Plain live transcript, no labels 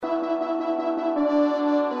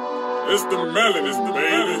It's the melon, it's the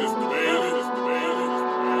baby, it's the baby, it's the baby.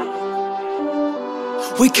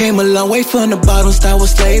 We came a long way from the bottom, start with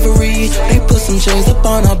slavery. They put some chains up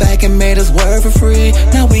on our back and made us work for free.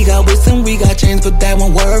 Now we got wisdom, we got chains, but that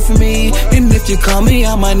won't work for me. And if you call me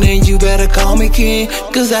out my name, you better call me king,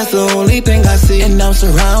 cause that's the only thing I see. And I'm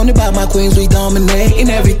surrounded by my queens, we dominate in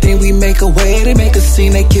everything. We make a way, they make a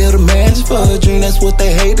scene, they kill the man just for a dream. That's what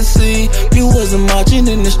they hate to see. You wasn't marching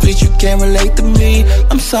in the streets, you can't relate to me.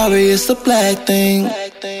 I'm sorry, it's a black thing.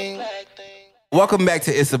 Welcome back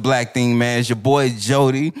to It's a Black Thing, man. It's your boy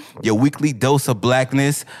Jody, your weekly dose of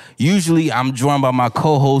blackness. Usually I'm joined by my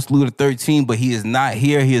co-host Lou the 13, but he is not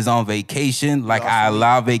here. He is on vacation, like I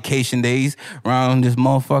allow vacation days around this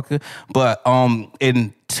motherfucker. But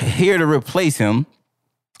and here to replace him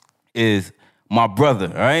is my brother,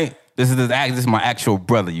 all right? This is my actual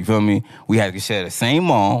brother, you feel me? We had to share the same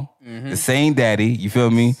mom, the same daddy, you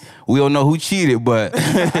feel me? We don't know who cheated, but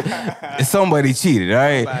somebody cheated, all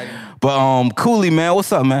right? Somebody. But Cooley, man,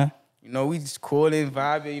 what's up, man? You know, we just cooling,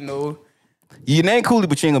 vibing, you know. Your name Cooley,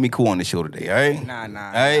 but you ain't gonna be cool on the show today, all right? Nah.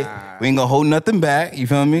 All right? We ain't gonna hold nothing back, you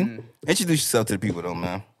feel me? Introduce yourself to the people, though,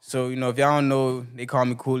 man. So, you know, if y'all don't know, they call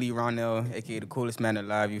me Cooley Ronell, a.k.a. the coolest man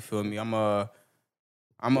alive, you feel me? I'm a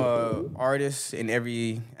artist in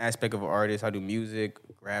every aspect of an artist. I do music,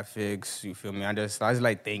 graphics, you feel me? I just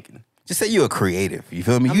like thinking. Just say you're a creative, you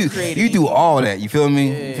feel me? I'm creative. You do all that, you feel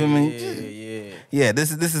me? Yeah, you feel me? Yeah. Yeah,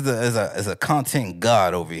 this is a content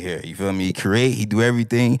god over here. You feel me? He create, he do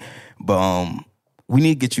everything, but we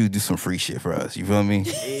need to get you to do some free shit for us. You feel me?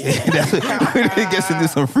 That's what, we need to get you to do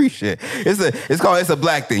some free shit. It's a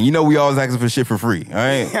black thing. You know we always asking for shit for free. All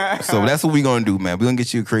right, so that's what we gonna do, man. We gonna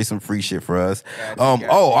get you to create some free shit for us.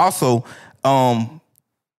 Also,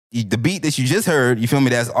 the beat that you just heard, you feel me?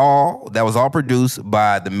 That was all produced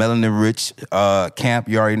by the Melanin Rich camp.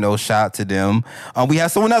 You already know. Shout out to them. We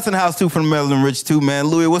have someone else in the house too from the Melanin Rich too, man.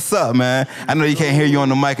 Louis, what's up, man? I know you can't hear you on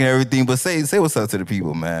the mic and everything, but say what's up to the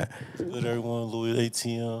people, man. Good everyone, Louis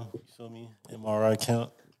ATM. You feel me? MRI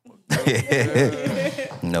count.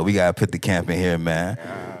 No, we gotta put the camp in here, man.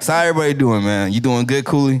 So how everybody doing, man? You doing good,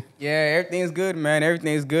 Cooley? Yeah, everything's good, man.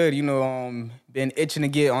 Everything's good. You know, been itching to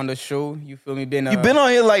get on the show. You feel me? You been on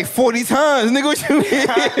here like 40 times, nigga. What you mean?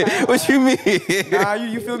 What you mean? Nah,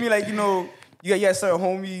 you feel me? Like, you know, you got certain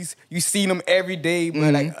homies, you seen them every day,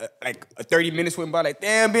 but like 30 minutes went by, like,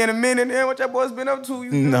 damn, been a minute, damn, what y'all boys been up to?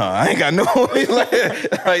 No, I ain't got no homies like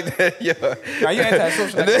that, yo. Nah, you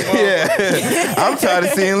anti-social. Like yeah, I'm tired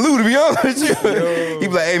of seeing Lou, to be honest with you. He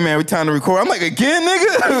be like, hey, man, we time to record. I'm like, again,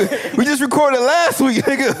 nigga? We just recorded last week,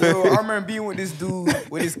 nigga. Yo, I remember being with this dude,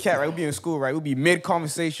 with this cat, right? We'd be in school, right? We'd be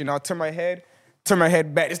mid-conversation. I'll turn my head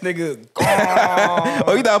back. This nigga,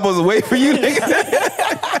 oh, you thought I was supposed to wait for you, nigga?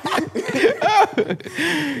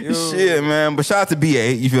 Shit, man. But shout out to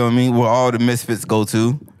BA, you feel me? Where all the misfits go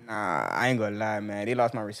to. Nah, I ain't gonna lie, man. They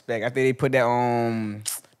lost my respect after they put that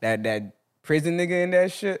that prison nigga in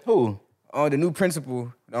that shit. Who? Oh, the new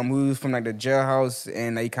principal. Who was from like the jailhouse,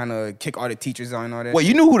 and they kind of kick all the teachers out and all that. Wait,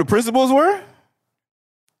 you knew who the principals were?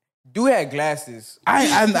 Dude had glasses.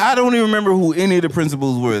 I don't even remember who any of the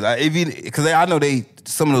principals were. Because I know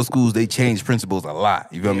some of those schools, they change principals a lot.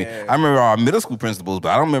 You feel me? I remember our middle school principals, but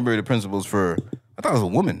I don't remember the principals I thought it was a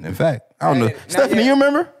woman, in fact. I don't know. Stephanie, you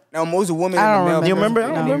remember? No, most of women. I don't remember. You remember? I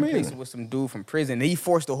don't remember He either. was some dude from prison. He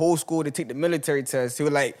forced the whole school to take the military test. He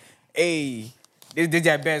was like, hey, this is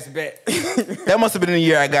your best bet. That must have been the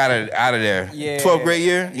year I got out of there. Yeah. 12th grade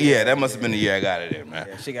year? Yeah, that must have been the year I got out of there, man.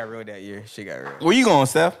 Yeah, shit got real that year. Shit got real. Where you going,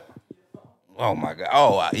 Steph? Oh, my God.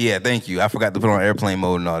 Oh, yeah, thank you. I forgot to put on airplane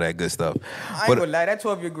mode and all that good stuff. I ain't gonna lie, that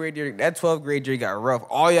 12th grade year got rough.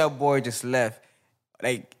 All y'all boys just left.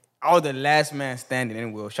 Like, I was the last man standing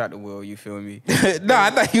in Will. Shout to Will, you feel me? Nah,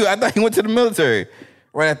 I thought you went to the military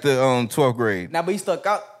right after 12th grade. Nah, but he stuck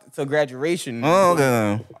out till graduation. Oh,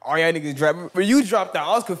 okay. All y'all niggas dropped. When you dropped out,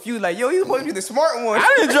 I was confused. Like, yo, you supposed to be the smart one.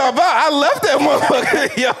 I didn't drop out. I left that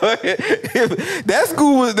motherfucker. Yo, that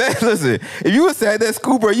school was that. Listen, if you was at that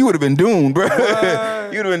school, bro, you would have been doomed, bro.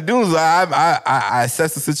 You would have been doomed. So I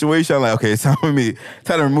assessed the situation. I'm like, okay, it's time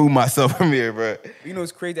to remove myself from here, bro. You know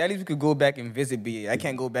what's crazy? At least we could go back and visit BA. I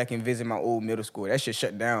can't go back and visit my old middle school. That shit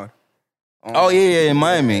shut down. Oh, yeah, in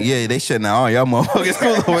Miami. Yeah, they shutting down all y'all motherfucking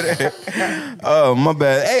schools over there. Oh, my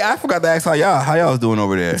bad. Hey, I forgot to ask how y'all was doing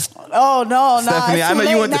over there. Oh, no, Stephanie, it's I know too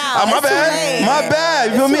you late went to... now. Oh, my It's too bad. late. My bad.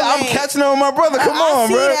 You feel It's me? too I'm late. catching up with my brother. Come I on,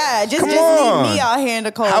 see bro. that. Just Come leave on. me out here in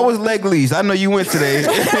the cold. How was leg lease? I know you went today.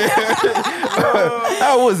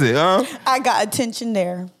 How was it, huh? I got attention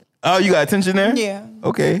there. Oh, you got attention there? Yeah.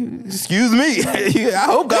 Okay. Excuse me. I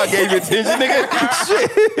hope God gave you attention, nigga.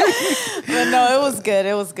 Shit. But no, it was good.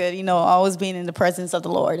 It was good. You know, always being in the presence of the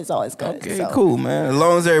Lord is always good. Okay, so. cool, man. As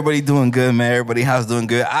long as everybody doing good, man. Everybody house doing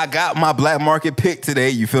good. I got my black market pick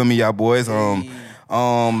today. You feel me, y'all boys? I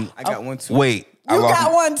got one too. Wait. I You lost-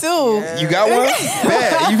 got one too. You got one?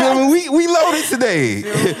 Bad. You feel me? We loaded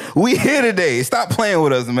today. We here today. Stop playing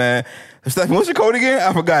with us, man. Stephanie, what's your code again?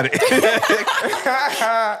 I forgot it.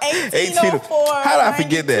 1804. How did I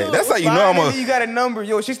forget that? That's how you know I'm Finally, a. you got a number.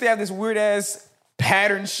 Yo, she still have this weird ass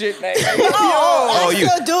pattern shit. Like, Oh, I you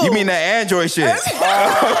still do. you mean that Android shit?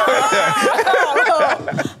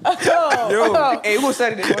 yo, hey, we'll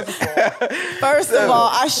set it. What's it called? First of all,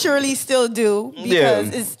 I surely still do Yeah.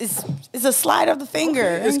 because it's a slide of the finger.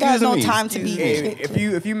 Ain't got Excuse no me. time to be. Hey,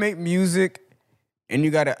 if you make music and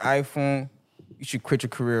you got an iPhone, you should quit your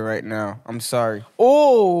career right now. I'm sorry.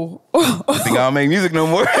 Oh, Think I don't make music no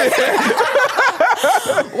more.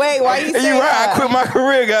 wait, why you You say right? that? I quit my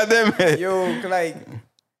career. Goddamn it. Yo,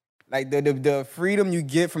 like the freedom you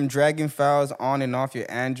get from dragging files on and off your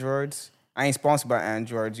Androids. I ain't sponsored by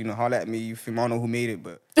Androids, you know, holla at me. You feel me? I don't know who made it,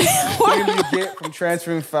 but the freedom you get from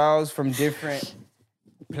transferring files from different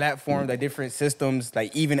platforms, like different systems,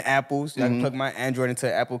 like even Apples. I can plug my Android into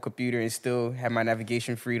an Apple computer and still have my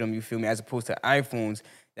navigation freedom, you feel me? As opposed to iPhones,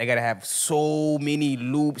 they gotta have so many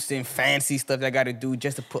loops and fancy stuff that I gotta do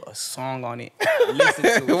just to put a song on it. Listen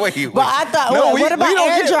to it. Wait. But I thought, No, what about don't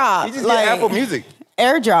get- AirDrop? You just get Apple Music.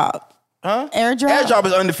 AirDrop. Huh? AirDrop? AirDrop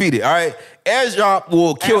is undefeated. All right. AirDrop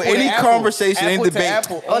will kill Apple to any Apple. conversation, any Apple to debate.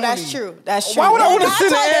 Apple Oh, that's only. true. That's true. Why would I want to I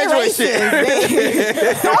send thought an they Android shit?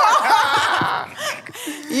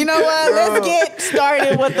 You know what? Let's get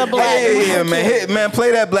started with the black. Yeah, man. Hit, man,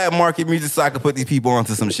 play that black market music so I can put these people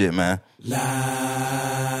onto some shit, man.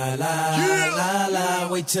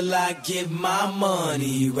 Wait till I get my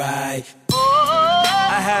money right.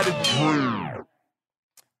 I had a dream.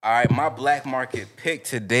 All right, my black market pick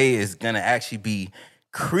today is gonna actually be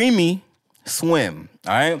Creamy Swim.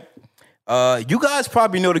 All right, you guys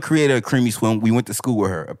probably know the creator of Creamy Swim. We went to school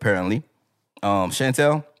with her, apparently.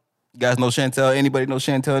 Chantel. You guys know Chantel? Anybody know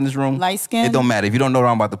Chantel in this room? Light skin? It don't matter. If you don't know her,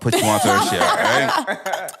 I'm about to put you onto her shit. All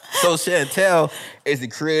right. So Chantel is the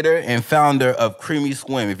creator and founder of Creamy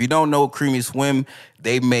Swim. If you don't know Creamy Swim,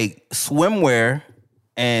 they make swimwear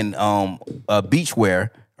and beachwear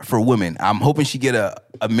for women. I'm hoping she get a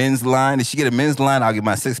men's line. If she get a men's line, I'll get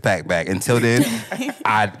my 6-pack back. Until then,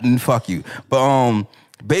 fuck you. But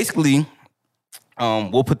basically,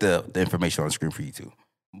 we'll put the information on the screen for you too.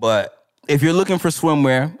 But if you're looking for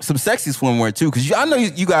swimwear, some sexy swimwear too, because I know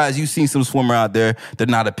you guys, you've seen some swimwear out there. They're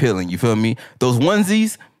not appealing. You feel me? Those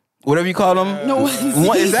onesies. Whatever you call them. No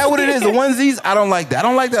onesies. Is that what it is? The onesies? I don't like that. I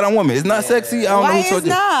don't like that on women. It's not sexy. I don't know Why who it's told you.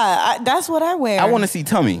 not? That's what I wear. I want to see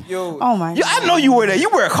tummy. Yo, Oh my Yeah, I know you wear that.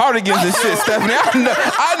 You wear cardigans and shit, Stephanie.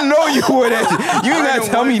 I know you wear that shit. You ain't got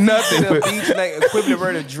to tell me nothing. The beach, like equivalent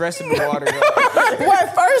wearing a dress in the water. Yo. Well,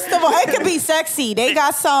 first of all, it could be sexy. They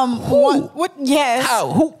got some. What? Yes.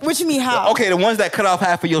 How? Who? What you mean how? Okay, the ones that cut off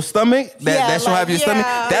half of your stomach, that show like, half your stomach,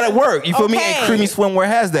 yeah. that'll work. You feel me? And Okay. Creamy Swimwear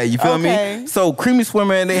has that. You feel Okay. me? So Creamy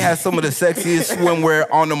Swimwear, they have some of the sexiest swimwear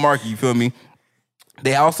on the market. You feel me?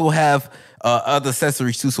 They also have other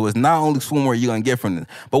accessories too. So it's not only swimwear you're gonna get from them.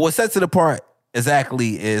 But what sets it apart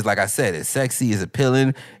exactly is, like I said, it's sexy, it's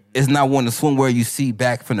appealing. It's not one of the swimwear you see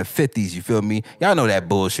back from the 50s. You feel me? Y'all know that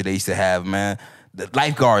bullshit they used to have, man. The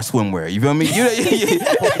lifeguard swimwear. You feel me?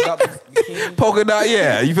 Polka dot,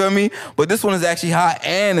 yeah. You feel me? But this one is actually hot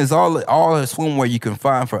and it's all the swimwear you can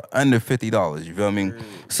find for under $50. You feel me?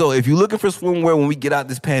 So if you're looking for swimwear when we get out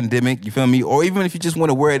this pandemic, you feel me? Or even if you just want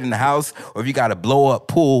to wear it in the house, or if you got a blow up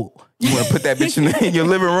pool, you want to put that bitch in your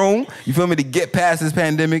living room, you feel me? To get past this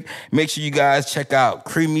pandemic, make sure you guys check out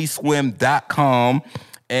creamyswim.com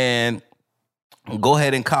and go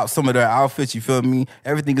ahead and cop some of their outfits, you feel me?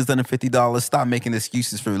 Everything is under $50. Stop making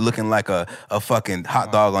excuses for looking like a fucking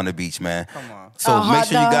hot dog on the beach, man. Come on. So A make hot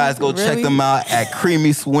sure you guys go dog? check Really? them out at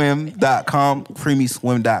creamyswim.com,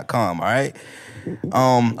 creamyswim.com, all right?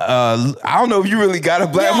 I don't know if you really got a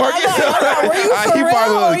black market. I know. Were you for He real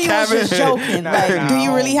probably or was you was just capping. joking? Like, do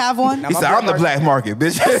you really have one? He said, I'm the black market,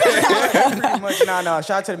 bitch. Pretty much, nah.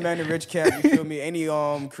 Shout out to the man in Rich Cap. You feel me? Any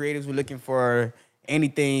creatives who looking for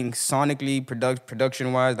anything sonically,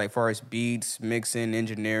 production wise, like far as beats, mixing,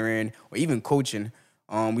 engineering, or even coaching,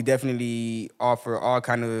 we definitely offer all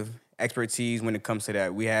kind of expertise when it comes to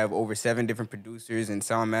that. We have over 7 different producers and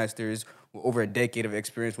sound masters with over a decade of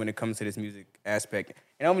experience when it comes to this music aspect.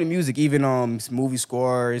 And not only music, even movie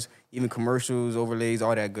scores, even commercials, overlays,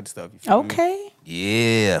 all that good stuff. You feel me? Okay.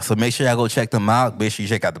 Yeah, so make sure y'all go check them out. Make sure you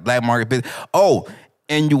check out the black market business. Oh,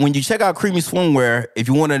 when you check out Creamy Swimwear, if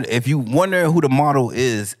you wonder who the model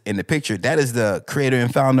is in the picture, that is the creator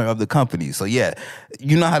and founder of the company. So yeah,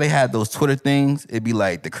 you know how they had those Twitter things? It'd be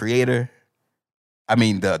like the creator,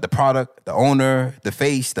 the product, the owner, the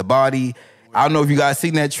face, the body. I don't know if you guys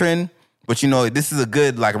seen that trend, but this is a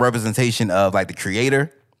good like representation of like the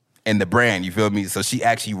creator and the brand. You feel me? So she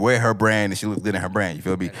actually wear her brand and she look good in her brand. You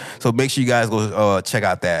feel me? So make sure you guys go check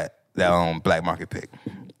out that Black Market pick.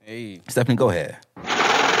 Hey, Stephanie, go ahead.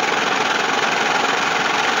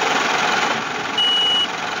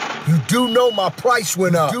 You do know my price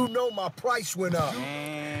went up.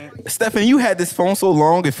 Stephanie, you had this phone so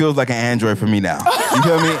long, it feels like an Android for me now. You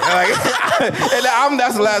feel me?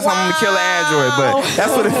 That's the last time I'm gonna kill an Android, but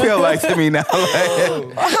that's what it feels like to me now.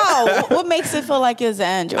 How? What makes it feel like it's an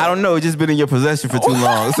Android? I don't know. It's just been in your possession for too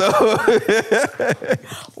long. So,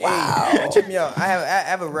 wow. Check me out. I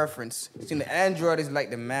have a reference. See, the Android is like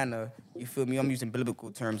the manna. You feel me? I'm using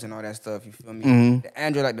biblical terms and all that stuff. You feel me? Mm-hmm. The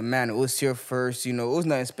Android like the manna. It was here first. It was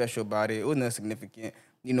nothing special about it. It was nothing significant.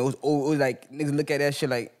 It was like niggas look at that shit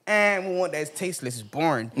like, we want that. It's tasteless. It's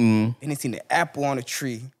boring. Mm-hmm. Then they seen the apple on the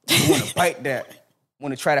tree. They want to bite that.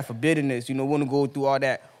 Want to try that forbiddenness. Want to go through all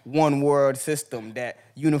that one world system, that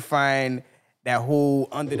unifying that whole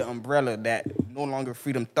under the umbrella, that no longer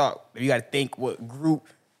freedom thought. You got to think what group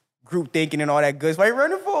thinking and all that good. Why you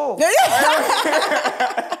running for?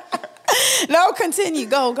 No, continue.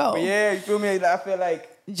 Go. But yeah, you feel me? I feel like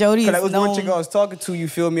Jody is like, was one known. chick I was talking to, you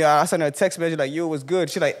feel me? I sent her a text message like, yo, what's good?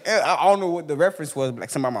 She like, I don't know what the reference was, but like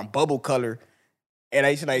something about my bubble color. And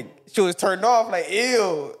she was turned off, like,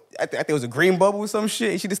 ew. I think it was a green bubble or some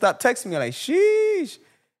shit. And she just stopped texting me, like, sheesh.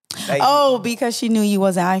 Like, Because she knew you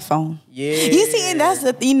was an iPhone. yeah. You see, and that's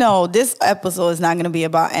this episode is not going to be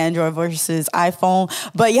about Android versus iPhone.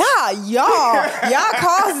 But y'all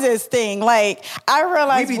caused this thing. Like, I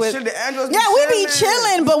realized We be chilling, the Androids be we be chilling.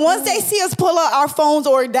 chilling. But once they see us pull out our phones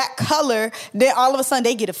or that color, then all of a sudden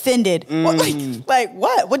they get offended. Like,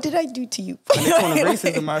 what? What did I do to you? That's one of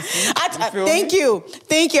racism I see. Thank you.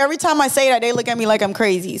 Every time I say that, they look at me like I'm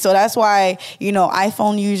crazy. So that's why,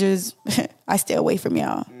 iPhone users, I stay away from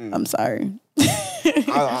y'all. I'm sorry.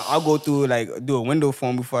 I'll go through, do a window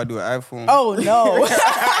phone before I do an iPhone. Oh, no.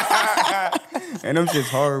 And them shit's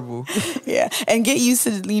horrible. Yeah. And get used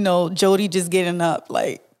to, Jody just getting up.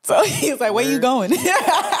 So he's like, where you going?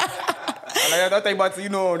 I think about,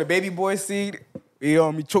 the baby boy seed.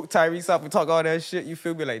 Me choke Tyrese up and talk all that shit. You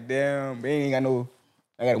feel me? Like, damn, they ain't got no...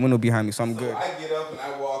 I got a window behind me, so I'm good. I get up and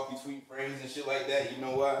I walk between frames and shit like that. You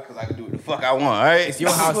know why? Because I can do what the fuck I want, all right? It's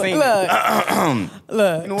your house, ain't it?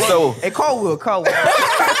 Look. You know what? So- Hey, call Will.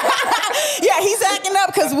 Yeah, he's acting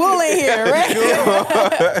up because Will ain't here, right?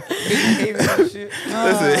 Shit.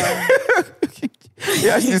 Listen.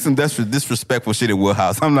 Yeah, I should do some disrespectful shit in Will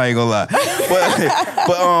House. I'm not even gonna lie.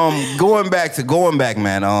 But going back,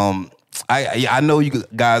 man. I know you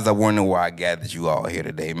guys are wondering why I gathered you all here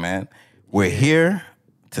today, man. We're here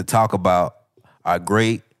to talk about our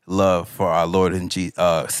great love for our Lord and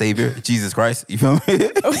Savior, Jesus Christ. You feel me?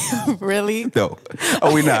 Really? No.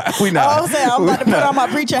 Oh, we not. We not. I was saying, I'm about to put on my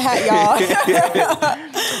preacher hat, y'all.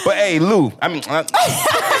 But hey, Lou, you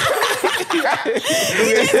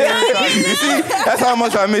see, that's how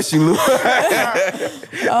much I miss you, Lou.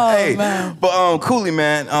 Man. But Cooley,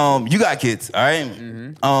 man, you got kids, all right?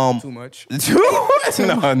 Mm-hmm. Too much.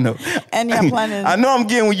 No. And you're planning. I know I'm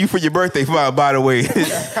getting with you for your birthday, by the way.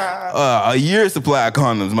 A year's supply of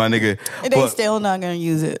condoms, my nigga. They still not going to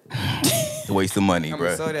use it. Waste of money, I'm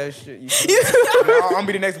bro. gonna sell that shit. I'm gonna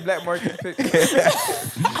be the next Black Market pick.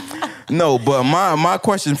 No, but my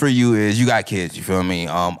question for you is, you got kids, you feel me?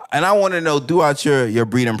 And I want to know, throughout your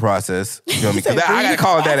breeding process, you feel me? Because I gotta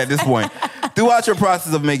call it that at this point. Throughout your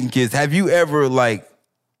process of making kids, have you ever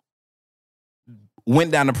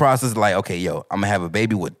went down the process like, okay, yo, I'm gonna have a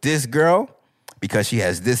baby with this girl because she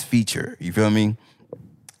has this feature, you feel me?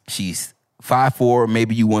 She's 5'4",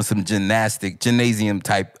 maybe you want some gymnasium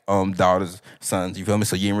type daughters, sons, you feel me?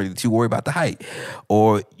 So you ain't really too worried about the height.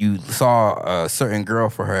 Or you saw a certain girl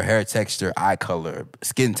for her hair texture, eye color,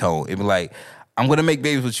 skin tone. It be like, I'm gonna make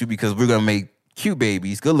babies with you because we're gonna make cute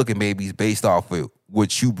babies, good looking babies based off of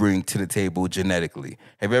what you bring to the table genetically.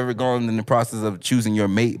 Have you ever gone in the process of choosing your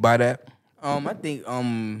mate by that? I think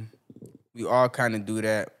we all kind of do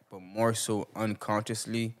that, but more so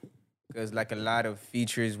unconsciously. Because a lot of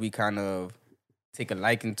features we kind of take a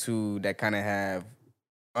liking to that kind of have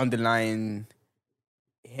underlying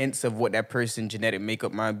hints of what that person's genetic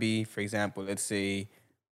makeup might be. For example, let's say,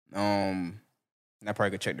 I probably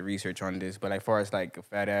could check the research on this, but as far as a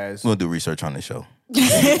fat ass. We'll do research on the show.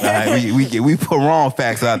 We put wrong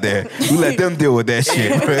facts out there. We let them deal with that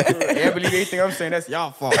shit. Yeah, believe anything I'm saying. That's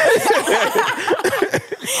y'all fault.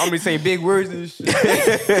 I'm gonna say big words and shit.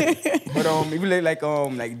 But if you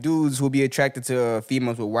like dudes who be attracted to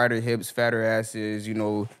females with wider hips, fatter asses,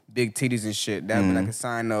 big titties and shit. That be like a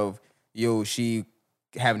sign of she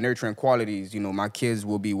have nurturing qualities. My kids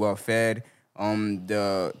will be well fed.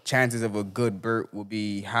 The chances of a good birth will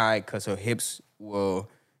be high because her hips will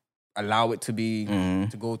allow it to be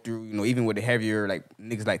to go through. Even with the heavier like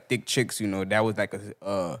niggas like thick chicks. That was like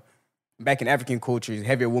back in African cultures,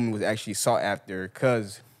 heavier woman was actually sought after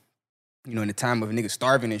because, in the time of niggas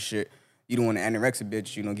starving and shit, you don't want an anorexic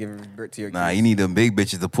bitch, give birth to your kids. Nah, you need them big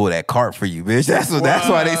bitches to pull that cart for you, bitch. That's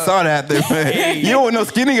why they sought after. You don't want no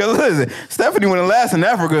skinny girl. Listen, Stephanie wouldn't last in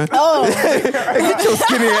Africa. Oh. Get your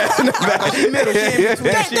skinny ass in the back.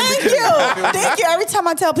 Thank you. Every time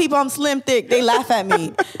I tell people I'm slim thick, they laugh at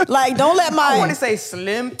me. Like, don't let my... I want to say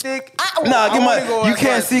slim thick. You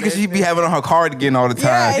can't see because she be having on her cardigan all the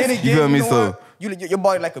time. Yeah, you feel me? So... Your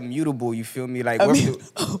body like immutable, you feel me? Like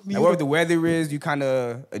wherever the weather is, you kind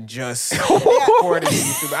of adjust accordingly. You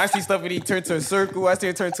feel me? I see stuff and he turn to a circle. I see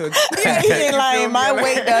it turn to a... Yeah, he ain't lying. My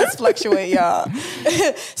weight does fluctuate, y'all.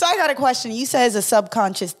 So I got a question. You said it's a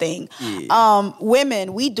subconscious thing. Yeah.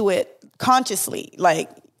 Women, we do it consciously. Like,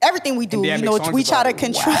 everything we do, we try to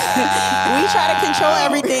control. We try to control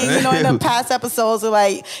everything. In the past episodes,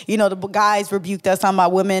 like, the guys rebuked us talking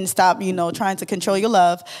about women stop, trying to control your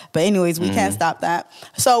love. But anyways, we can't stop that.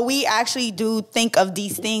 So we actually do think of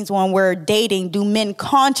these things when we're dating. Do men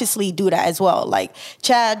consciously do that as well? Like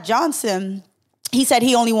Chad Johnson, he said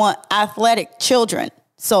he only want athletic children.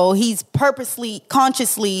 So he's purposely,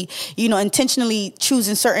 consciously, intentionally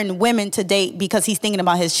choosing certain women to date because he's thinking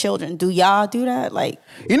about his children. Do y'all do that? Like,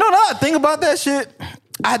 I think about that shit.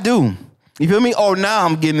 I do. You feel me? Oh, now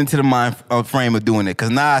I'm getting into the mind frame of doing it. Because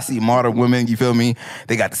now I see modern women, you feel me?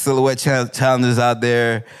 They got the silhouette challenges out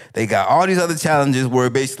there. They got all these other challenges where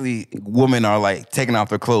basically women are like taking off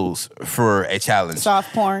their clothes for a challenge.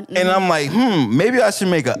 Soft porn. And I'm like, maybe I should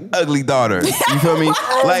make an ugly daughter. You feel me?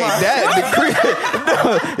 Like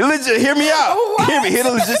that. No, legit, hear me out. Hear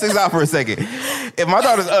the logistics out for a second. If my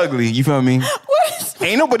daughter's ugly, you feel me?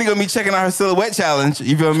 Ain't nobody gonna be checking out her silhouette challenge,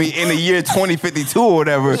 you feel me, in the year 2052 or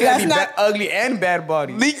whatever. She gotta be ugly and bad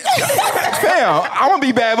body. Fam, I wanna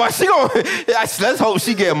be bad body. Let's hope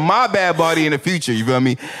she get my bad body in the future, you feel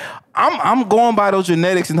me? I'm going by those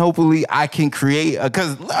genetics and hopefully I can create,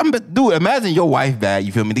 because, dude, imagine your wife bad,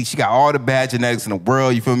 you feel me? She got all the bad genetics in the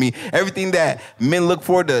world, you feel me? Everything that men look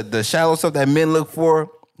for, the shallow stuff that men look for,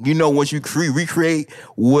 once you recreate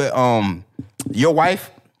with your wife,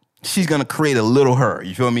 she's gonna create a little her,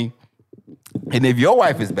 you feel me? And if your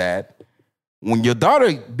wife is bad, when your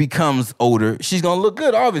daughter becomes older, she's gonna look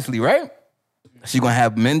good, obviously, right? She's gonna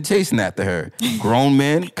have men chasing after her, grown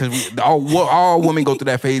men, because all women go through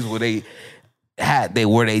that phase where they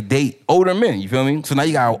date older men, you feel me? So now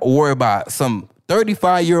you gotta worry about some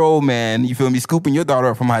 35-year-old man, you feel me, scooping your daughter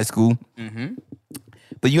up from high school. Mm-hmm.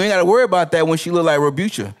 But you ain't gotta worry about that when she look like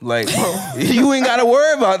Rebucha. Like, you ain't gotta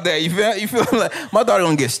worry about that. You feel like my daughter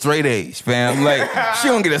gonna get straight A's, fam. Like, she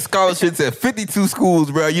gonna get a scholarship to 52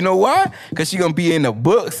 schools, bro. You know why? Because she gonna be in the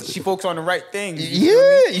books. She focus on the right things. Yeah.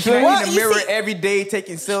 She in the mirror every day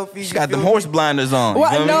taking selfies. She got the horse blinders on.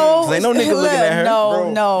 What? You know No. Ain't no nigga looking at her.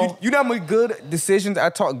 No. You know how many good decisions I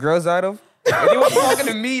talk girls out of? If they were talking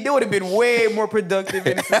to me, they would have been way more productive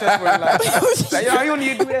and successful in life. Like, yo, you don't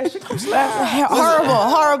need to do that shit. Come slap.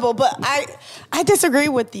 Horrible. But I disagree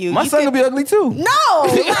with you. My son gonna be ugly too. No.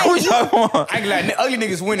 I ain't like ugly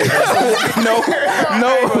niggas winning.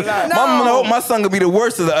 No. My son gonna be the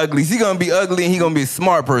worst of the uglies. He gonna be ugly and he gonna be a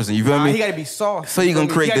smart person. You feel me? He gotta be soft. So you gonna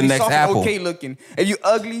create the next Apple. Okay looking. If you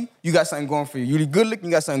ugly, you got something going for you. You good looking,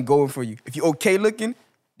 you got something going for you. If you okay looking,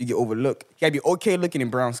 you get overlooked. You gotta be okay looking and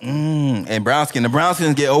brown skin. And brown skin. The brown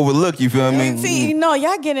skins get overlooked, you feel me? See,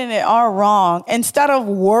 y'all getting it all wrong. Instead of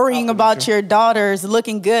worrying about your daughters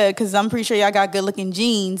looking good, because I'm pretty sure y'all got good looking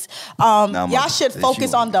genes, y'all should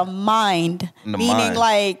focus on the mind. Meaning,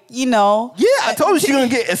 like, Yeah, I told her she's gonna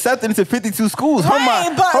get accepted into 52 schools. Her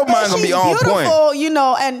mind gonna be on point.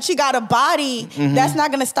 And she got a body that's not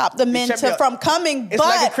gonna stop the men from coming. It's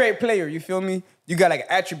like a great player, you feel me? You got like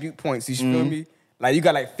attribute points, you feel me? Like, you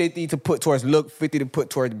got like 50 to put towards look, 50 to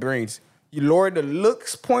put towards brains. You lower the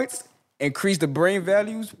looks points, increase the brain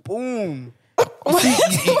values, boom.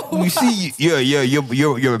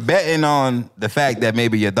 You're betting on the fact that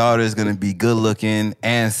maybe your daughter is gonna be good looking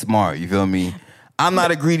and smart. You feel me? I'm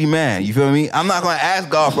not a greedy man. You feel me? I'm not gonna ask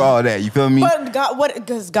God for all that. You feel me? But God, what?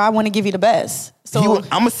 Because God want to give you the best. So I'm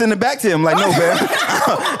gonna send it back to him. Like, no, man,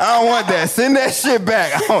 I don't want that. Send that shit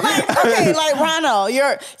back. okay, like Ronald,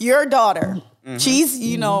 your daughter. Mm-hmm. She's,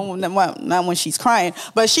 well, not when she's crying,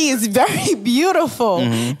 but she is very beautiful,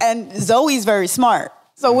 and Zoe's very smart.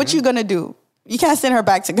 So what you gonna do? You can't send her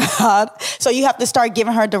back to God. So you have to start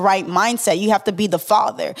giving her the right mindset. You have to be the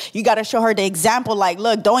father. You got to show her the example. Like,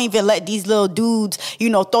 look, don't even let these little dudes,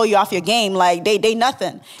 throw you off your game. Like, they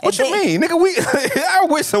nothing. What you mean? Nigga, I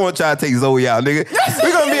wish someone tried to take Zoe out, nigga.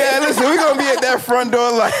 We're going to be at that front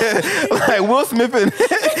door like Will Smith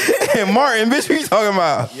and Martin. Bitch, what you talking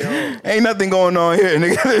about? Yo. Ain't nothing going on here,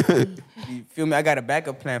 nigga. You feel me? I got a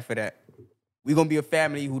backup plan for that. We're going to be a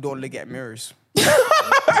family who don't look at mirrors. You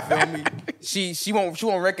feel me? She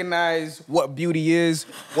won't recognize what beauty is,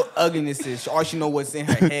 what ugliness is. All she know what's in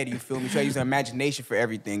her head. You feel me? She use her imagination for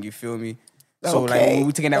everything. You feel me? So like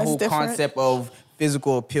we're taking that whole concept of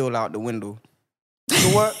physical appeal out the window.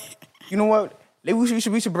 You know what? We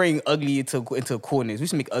should bring ugly into coolness. We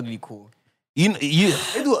should make ugly cool. You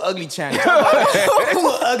Let's do an ugly challenge. Let's do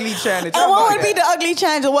an ugly challenge. And what would be the ugly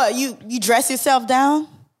challenge? Or what? You dress yourself down?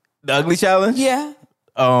 The ugly challenge? Yeah.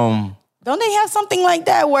 Don't they have something like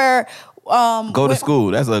that where go to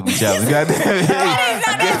school? That's an ugly challenge. Goddamn.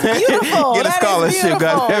 That's beautiful. Get a scholarship.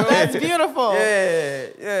 Goddamn. That's beautiful.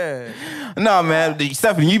 Yeah. No, man,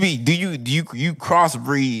 Stephanie, do you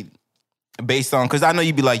crossbreed based on? Because I know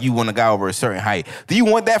you be like you want a guy over a certain height. Do you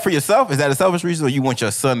want that for yourself? Is that a selfish reason, or you want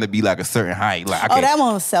your son to be like a certain height? Like, okay, that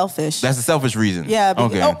one was selfish. That's a selfish reason. Yeah.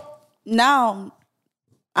 Okay. Now,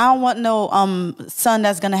 I don't want no son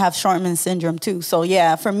that's gonna have Shortman syndrome too. So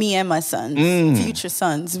yeah, for me and my sons, future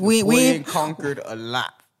sons, Napoleon conquered a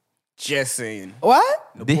lot. Just saying. What?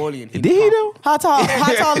 Napoleon. Did he though? How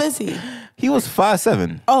tall is he? He was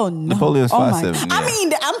 5'7". Oh no, Napoleon's 5'7". Yeah. I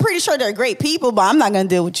mean, I'm pretty sure they're great people, but I'm not gonna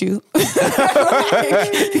deal with you. You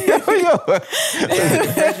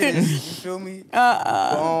feel me?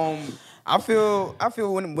 I feel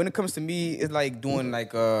when it comes to me, it's like doing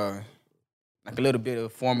like a little bit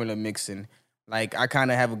of formula mixing. Like I kind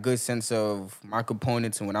of have a good sense of my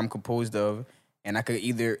components and what I'm composed of, and I could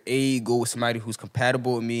either A, go with somebody who's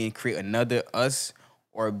compatible with me and create another us,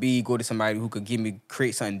 or B, go to somebody who could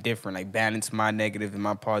create something different, like balance my negative and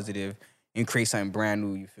my positive and create something brand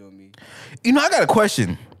new, you feel me? I got a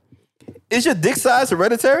question. Is your dick size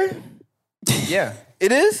hereditary? Yeah.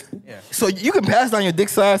 It is? Yeah. So you can pass down your dick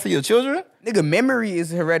size to your children? Nigga, memory is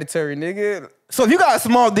hereditary, nigga. So if you got a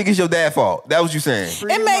small dick, it's your dad's fault. That what you saying?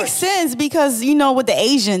 It makes sense because, with the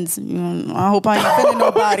Asians, I hope I ain't offending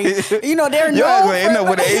nobody. They're known you ain't gonna end up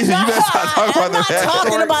with the Asians. You better stop talking about them. I'm not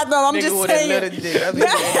talking about them. I'm just saying.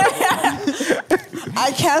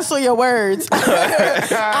 I cancel your words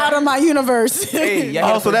out of my universe. Hey,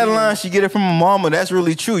 so that line, she get it from a mama. That's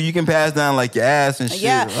really true. You can pass down like your ass and shit.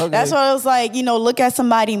 Yeah, okay. That's what I was like. Look at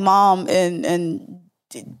somebody's mom and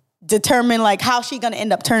determine like how she gonna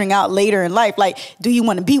end up turning out later in life. Like, do you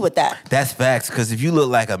want to be with that? That's facts. Because if you look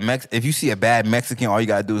like if you see a bad Mexican, all you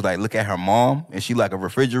gotta do is like look at her mom, and she like a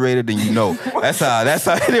refrigerator. Then that's how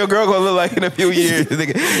your girl gonna look like in a few years.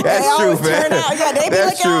 That's true, man. They be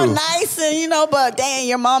looking all nice and but dang,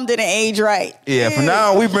 your mom didn't age right. Yeah. For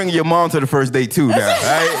now, we bring your mom to the first date too. Now, all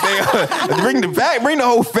right? Bring the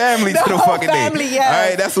whole family to the fucking date. Yes. All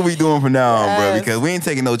right, that's what we doing from now on, bro. Because we ain't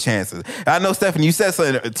taking no chances. I know, Stephanie, you said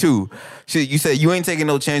something too. You said you ain't taking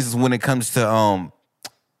no chances when it comes to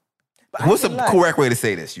what's the correct way to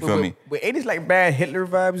say this? You feel me? But ain't it like bad Hitler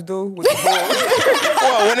vibes though? Well,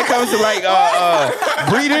 when it comes to like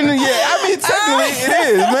breeding, yeah, I mean technically it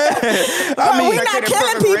is, man. We're not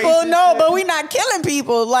killing people, but we're not killing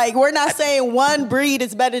people. Like we're not saying one breed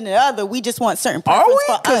is better than the other. We just want certain preference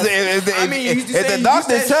for us. Because if the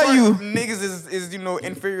doctors tell you niggas is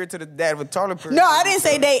inferior to the dad of a taller person. No, I didn't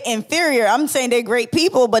say they inferior. I'm saying they're great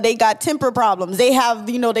people, but they got temper problems. They have,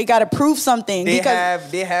 they got to prove something. They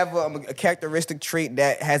have a characteristic trait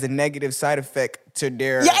that has a negative side effect to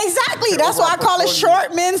their... Yeah, exactly. That's why I call it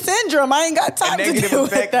short men syndrome. I ain't got time to deal with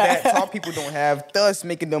that. That tall people don't have, thus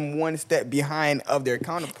making them one step behind of their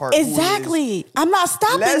counterpart. Exactly. I'm not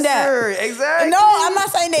stopping that. Exactly. No, I'm not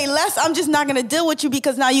saying they less. I'm just not going to deal with you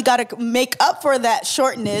because now you got to make up for that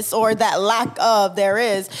shortness or that lack of there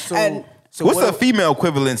is. So what's the female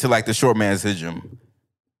equivalent to like the short man syndrome?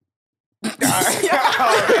 What is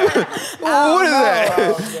that?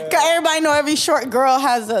 Cause everybody know every short girl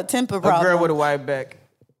has a temper problem. A girl with a wide back.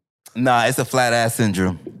 Nah, it's a flat ass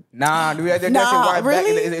syndrome. Nah, dude, that's Nah, why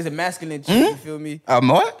really? it's a masculine chick. You feel me?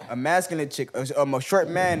 What? A masculine chick. A short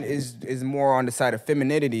man is more on the side of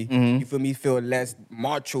femininity. You feel me? Feel less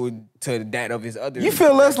macho to that of his other. You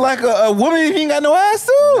feel less like a woman if you ain't got no ass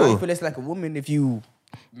Nah, too. you feel less like a woman if you.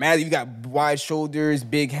 Man, you got wide shoulders,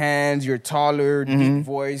 big hands, you're taller, deep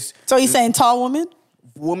voice. So you saying tall woman?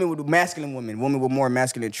 Women with women with more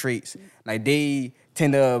masculine traits. Like they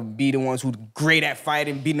tend to be the ones who's great at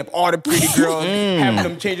fighting, beating up all the pretty girls, having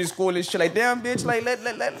them changing school and shit. Like, damn, bitch, like let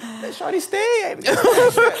shawty stay.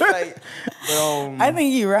 Like, but, I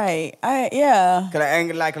think you're right. Yeah. cause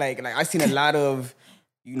I seen a lot of,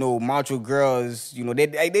 macho girls, they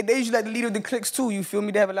usually like the leader of the cliques too, you feel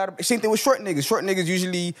me? They have a lot of, same thing with short niggas. Short niggas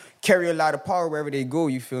usually carry a lot of power wherever they go,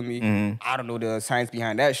 you feel me? I don't know the science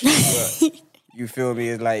behind that shit, but you feel me?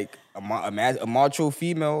 It's like a macho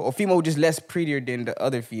female, or female who's just less prettier than the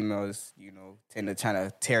other females, tend to try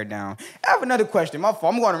to tear down. I have another question, my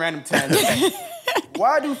fault, I'm going on random tangent.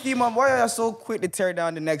 Why are y'all so quick to tear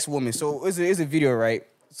down the next woman? So it's a video, right?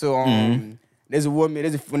 So, there's a woman.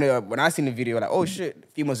 When I seen the video, like, oh shit, the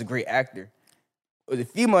female's a great actor. There's a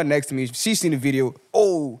female next to me. She seen the video.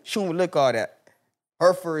 Oh, she won't look all that.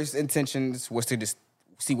 Her first intentions was to just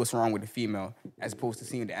see what's wrong with the female, as opposed to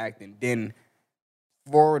seeing the acting. Then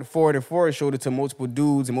forward, showed it to multiple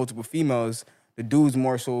dudes and multiple females. The dudes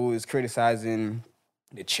more so is criticizing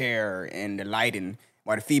the chair and the lighting,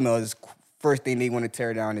 while the females, first thing they want to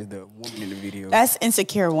tear down is the woman in the video. That's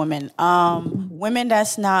insecure women. Women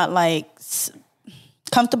that's not like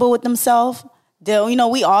comfortable with themselves.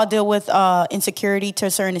 We all deal with insecurity to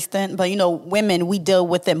a certain extent, but women, we deal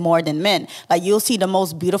with it more than men. Like you'll see the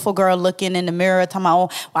most beautiful girl looking in the mirror, talking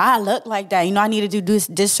about, oh, well, I look like that. I need to do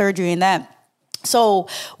this surgery and that. So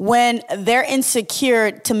when they're insecure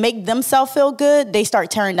to make themselves feel good, they start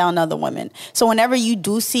tearing down other women. So whenever you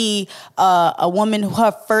do see a woman,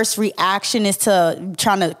 her first reaction is to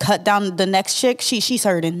trying to cut down the next chick, she's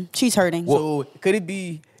hurting. She's hurting. So could it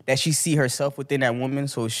be that she see herself within that woman?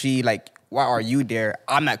 So she like, why are you there?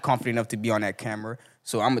 I'm not confident enough to be on that camera.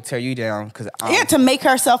 So I'm gonna tear you down because to make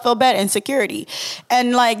herself feel better, insecurity,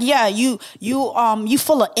 and like you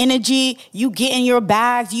full of energy. You get in your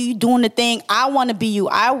bags, you doing the thing. I want to be you.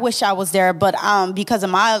 I wish I was there, but because of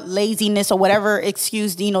my laziness or whatever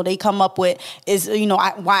excuse they come up with is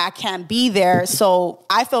why I can't be there. So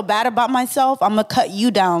I feel bad about myself. I'm gonna cut you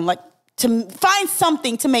down, like to find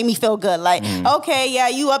something to make me feel good. Like, okay, yeah,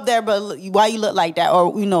 you up there, but why you look like that?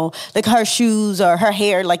 Or, like her shoes or her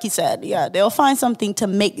hair, like you said. Yeah, they'll find something to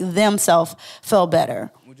make themselves feel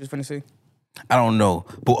better. What you just finna say? I don't know.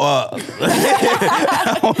 But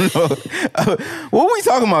I don't know. What were we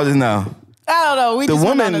talking about just now? I don't know. The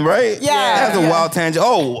woman, right? Yeah. That's a wild tangent.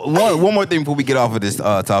 Oh, one more thing before we get off of this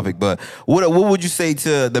topic. But what would you say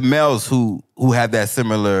to the males who have that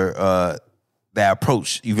similar that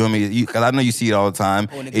approach? You feel me? Because I know you see it all the time.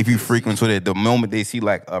 If you frequent with it, the moment they see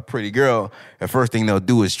like a pretty girl, the first thing they'll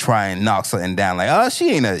do is try and knock something down. Like, oh,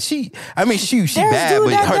 she ain't she bad,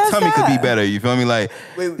 but her tummy could be better. You feel me? Like,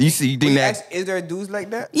 you think that? Is there dudes like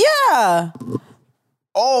that? Yeah.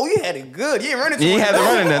 Oh, you had it good. You ain't running. You ain't had to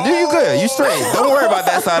run in there. Dude, you good. You straight. Don't worry about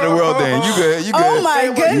that side of the world then. You good. You good. Oh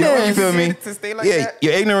my goodness. You feel me? To stay like Yeah, that?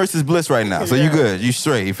 your ignorance is bliss right now. So you good. You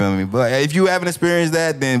straight. You feel me? But if you haven't experienced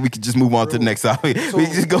that, then we could just move on to the next topic. We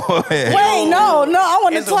can just go ahead. Wait, no, I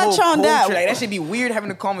want to It's a touch whole on that. culture. Like, that should be weird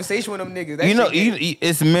having a conversation with them niggas. That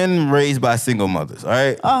It's men raised by single mothers, all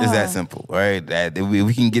right? It's that simple, all right? That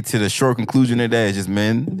we can get to the short conclusion of that. It's just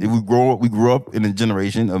men. We grew up in a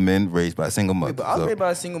generation of men raised by single mothers. But I was raised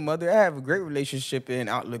by a single mother. I have a great relationship and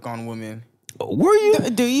outlook on women. Were you?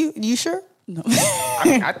 Do you? You sure? No.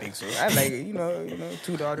 I think so. I like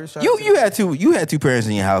two daughters. You had two parents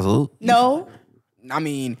in your household. No. I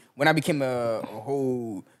mean, when I became a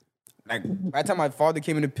whole, like, by the time my father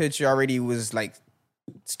came in the picture, I already was like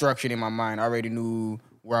structured in my mind. I already knew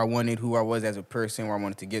where I wanted, who I was as a person, where I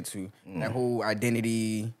wanted to get to. That whole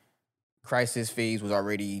identity crisis phase was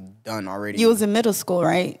already done already. You was in middle school,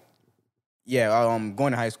 right? Yeah,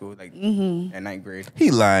 going to high school, like at ninth grade. He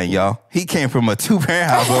lying, y'all. He came from a 2-parent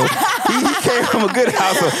household. he came from a good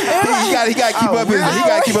household. He got to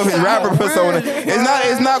keep up his rapper persona.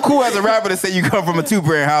 It's not cool as a rapper to say you come from a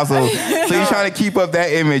 2-parent household. So he's trying to keep up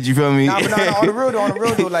that image. You feel me? Nah, but on the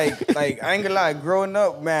real though, like I ain't gonna lie. Growing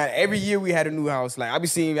up, man, every year we had a new house. Like I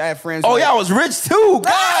had friends. Oh, y'all was rich too.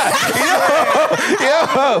 God,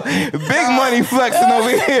 yo, big money flexing over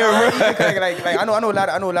here, bro. Like I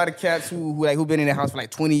know a lot of cats who been in the house for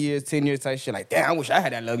like 20 years, 10 years type shit. Like, damn, I wish I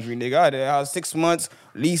had that luxury, nigga. I had a house 6 months,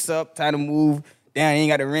 lease up, time to move. damn, you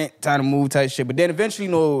ain't got the rent, time to move type shit. But then eventually,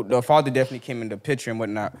 the father definitely came in the picture and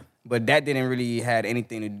whatnot. But that didn't really had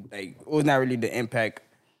anything to, like, it was not really the impact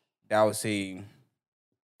that I would say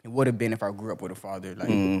it would have been if I grew up with a father.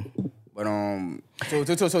 Like, but so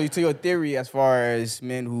to your theory, as far as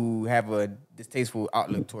men who have a distasteful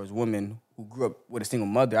outlook towards women who grew up with a single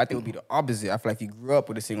mother, I think it would be the opposite. I feel like if you grew up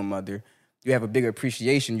with a single mother, you have a bigger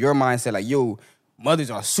appreciation. Your mindset, like, yo,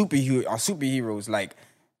 mothers are superheroes. Like,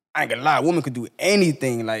 I ain't gonna lie, a woman could do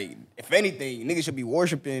anything. Like, if anything, niggas should be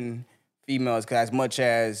worshiping females, because as much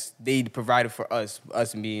as they provided for us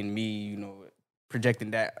being me,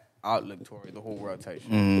 projecting that outlook toward the whole world type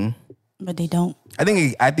shit. But they don't. I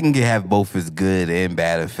think it have both its good and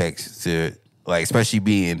bad effects to, like, especially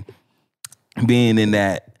being in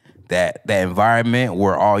that environment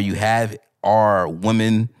where all you have are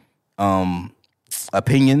women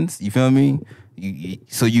opinions. You feel me?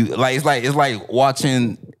 So it's like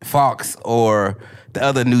watching Fox or the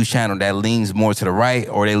other news channel that leans more to the right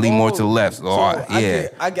or they lean more to the left. So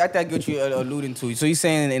I got that what you're alluding to. So you're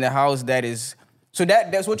saying in a house that is. So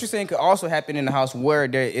that's what you're saying could also happen in a house where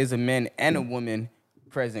there is a man and a woman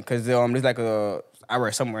present. Because there's like I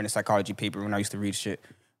read somewhere in a psychology paper when I used to read shit.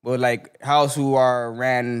 But like houses who are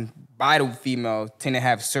ran by the female tend to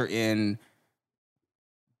have certain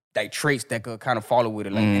like traits that could kind of follow with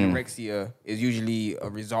it. Like anorexia is usually a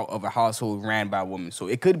result of a household ran by a woman. So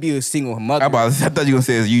it could be a single mother. I thought you were gonna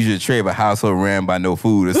say it's usually a trait of a household ran by no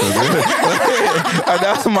food or something.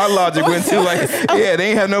 That's what my logic went to. Like, yeah, they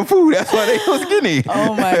ain't have no food. That's why they was skinny.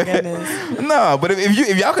 Oh my goodness. No, but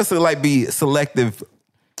if y'all can be selective,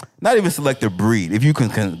 not even selective breed. If you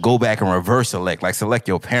can go back and reverse select, like select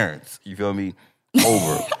your parents. You feel me?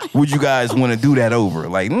 Over. Would you guys want to do that over?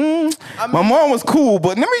 Like, my mom was cool,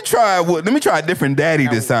 but let me try a different daddy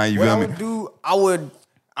this time. You feel me?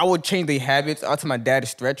 I would change their habits. I'll tell my dad to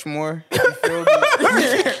stretch more. You feel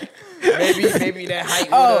me? maybe that height.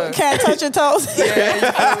 Can't touch your toes.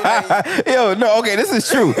 Yo, no, okay, this is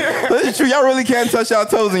true. This is true. Y'all really can't touch y'all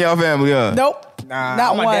toes in y'all family, huh? Nope. Nah,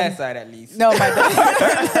 not on my one. dad's side at least. No, my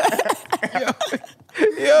dad.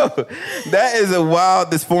 Yo, that is a wild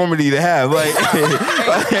disformity to have. Like,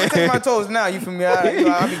 I take my toes now. You feel me?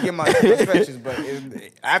 I'll be getting my stretches, but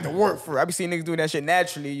I have to work for it. I be seeing niggas doing that shit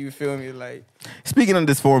naturally. You feel me? Like, speaking of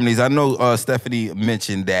disformities, I know Stephanie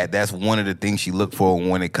mentioned that's one of the things she looked for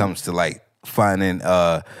when it comes to like finding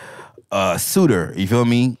a suitor. You feel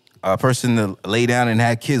me? A person to lay down and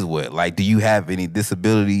have kids with. Like, do you have any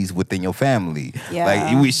disabilities within your family? Yeah.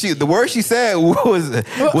 Like, the word she said was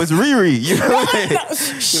Riri. You know what I mean?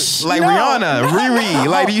 Like, Rihanna, Riri.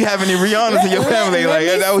 Like, do you have any Rihannas in your family? Like,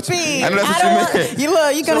 I know that's what you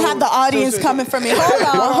meant. You're gonna have the audience coming for me.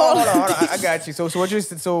 Hold on. I got you. So what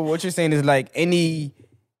you're saying is like any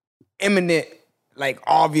imminent, like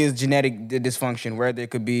obvious genetic dysfunction, where there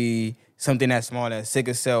could be something as small as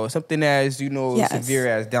sickle cell, something as, severe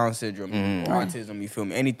as Down syndrome, or autism, you feel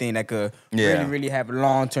me? Anything that could really, really have a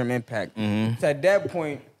long-term impact. So at that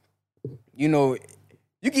point, you can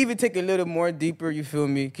even take a little more deeper, you feel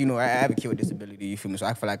me? I have a kid with disability, you feel me? So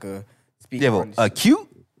I feel like a cute?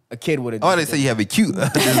 A kid with a disability. Oh, they say you have a cute.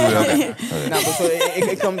 Okay. But so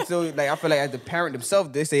it comes to, like, I feel like as the parent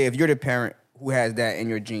themselves, they say if you're the parent who has that in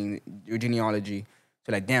your genealogy,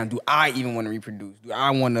 so like, damn, do I even want to reproduce? Do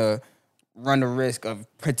I want to run the risk of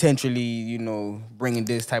potentially, bringing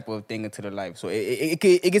this type of thing into the life? So it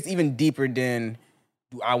gets even deeper than,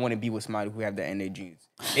 do I want to be with somebody who have that in their genes?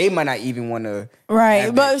 They might not even want to.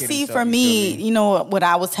 Right, but see, for me, what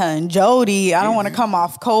I was telling Jody, I don't want to come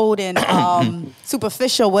off cold and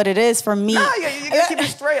superficial. What it is for me, you gotta keep it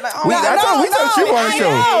straight. Like, we touch you on the show.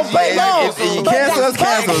 Like, if you cancel us,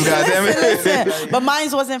 goddammit. But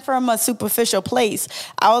mine wasn't from a superficial place.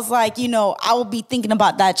 I was like, I will be thinking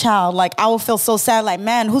about that child. Like, I will feel so sad. Like,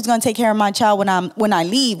 man, who's gonna take care of my child when I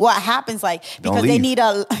leave? What happens? Like, because they need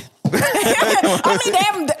a.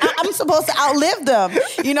 I'm supposed to outlive them.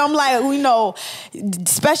 I'm like,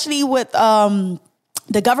 especially with the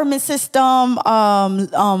government system,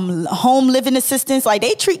 home living assistance, like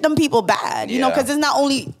they treat them people bad, because it's not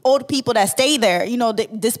only old people that stay there.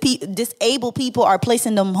 Disabled people are placed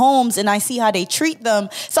in them homes, and I see how they treat them.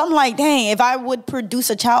 So I'm like, dang, if I would produce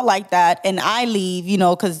a child like that and I leave,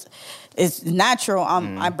 because it's natural.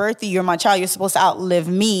 I birthed you. You're my child. You're supposed to outlive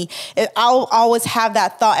me. I'll always have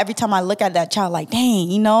that thought every time I look at that child. Like,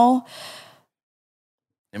 dang, Let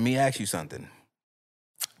me ask you something.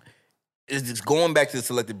 Is this going back to the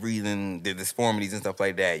selective breeding, the disformities and stuff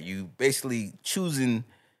like that? You basically choosing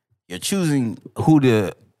who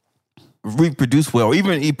to reproduce well, or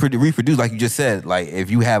even reproduce, like you just said. Like,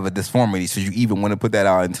 if you have a disformity, so you even want to put that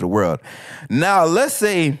out into the world. Now, let's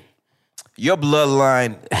say your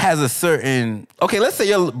bloodline has a certain let's say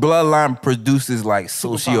your bloodline produces like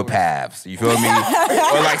sociopaths, you feel me?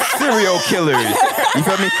 Or like serial killers, you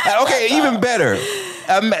feel me? Okay, even better.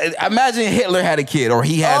 Imagine Hitler had a kid, or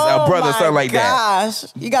he has a brother, or something like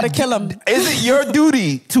that. You gotta kill him. Is it your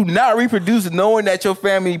duty to not reproduce, knowing that your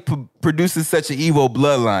family produces such an evil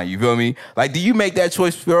bloodline? You feel me? Like, do you make that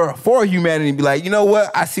choice for humanity and be like, you know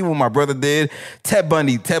what? I see what my brother did. Ted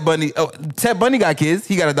Bundy got kids.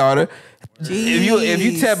 He got a daughter. Jeez. If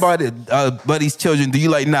you Ted Bundy's children, do you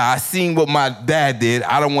like, nah, I seen what my dad did.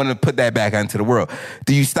 I don't want to put that back into the world.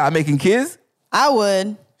 Do you stop making kids? I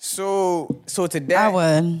would. So to that, I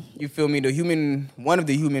would. You feel me? One of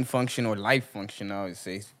the human function or life function, I would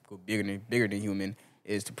say, go bigger than human,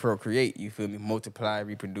 is to procreate. You feel me? Multiply,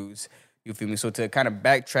 reproduce. You feel me? So to kind of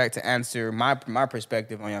backtrack to answer my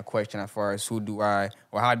perspective on your question as far as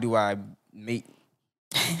how do I mate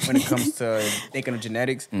when it comes to thinking of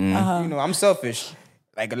genetics, you know, I'm selfish.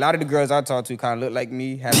 Like, a lot of the girls I talk to kind of look like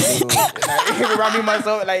me, have a little, like, around me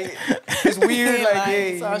myself, like, it's weird, like,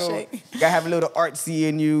 hey, you know, gotta have a little artsy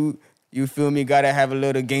in you, you feel me, gotta have a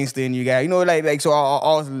little gangster in you, you know, like, so I'll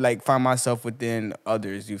always, like, find myself within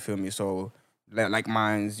others, you feel me, so, like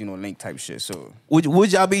mine's, you know, link type shit, so.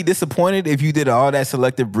 Would y'all be disappointed if you did all that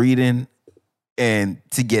selective breeding and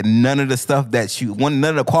to get none of the stuff none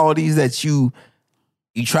of the qualities that you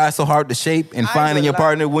try so hard to shape and find in your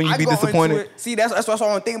partner? When you be disappointed? See, that's why I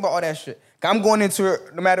don't think about all that shit. I'm going into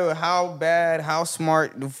it, no matter how bad, how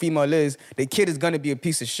smart the female is, the kid is gonna be a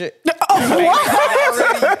piece of shit.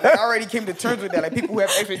 I already came to terms with that. Like, people who have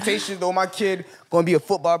expectations, though, my kid gonna be a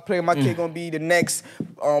football player, my kid gonna be the next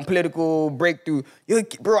political breakthrough.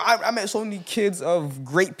 Bro, I met so many kids of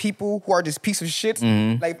great people who are just piece of shit.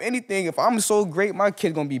 Like, if anything, if I'm so great, my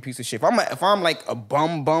kid's gonna be a piece of shit. If I'm like a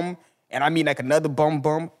bum, and I mean like another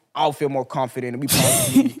bum, I'll feel more confident and we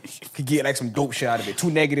probably could get like some dope shit out of it.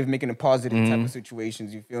 Too negative, making a positive type of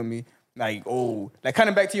situations, you feel me? Like, like kind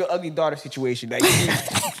of back to your ugly daughter situation. Like,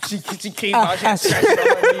 she came out, she had scratches on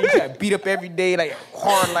her knees, she got beat up every day, like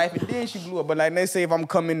hard life, and then she blew up. But like, let's say if I'm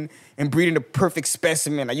coming and breeding the perfect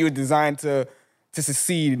specimen, like you were designed to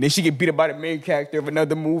succeed, and then she get beat up by the main character of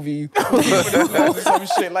another movie, or some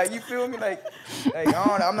shit. Like, you feel me? Like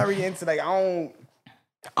I'm not really into, like,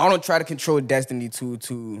 I don't try to control destiny too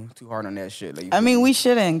hard on that shit. Like, I mean, we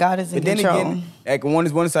shouldn't. God is in control. Then again, like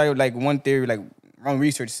one side, like one theory, like wrong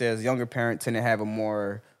research says, younger parents tend to have a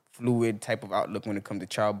more fluid type of outlook when it comes to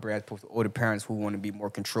childbirth, as opposed to older parents who want to be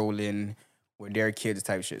more controlling with their kids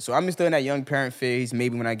type shit. So I'm still in that young parent phase.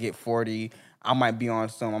 Maybe when I get 40, I might be on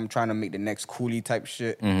I'm trying to make the next coolie type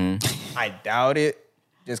shit. I doubt it,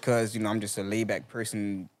 just because, you know, I'm just a laid back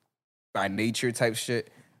person by nature type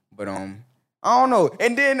shit. But I don't know.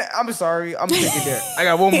 And then, I'm sorry, I'm thinking there. I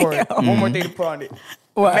got one more thing to put on it.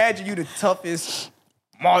 What? Imagine you the toughest,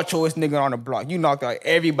 machoest nigga on the block. You knocked out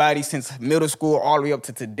everybody since middle school all the way up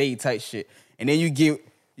to today type shit. And then you get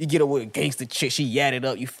with a gangster chick, she yadded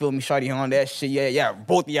up, you feel me, shawty on that shit. Yeah,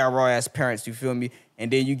 both of y'all raw ass parents, you feel me?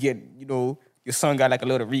 And then you get, you know, your son got like a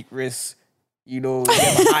little reek wrist, you know, you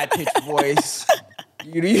have a high pitched voice.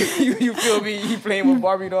 You feel me? He playing with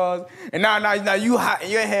Barbie dolls, and now you hot in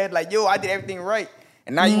your head like, yo, I did everything right,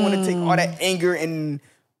 and now you want to take all that anger and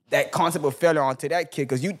that concept of failure onto that kid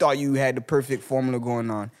because you thought you had the perfect formula going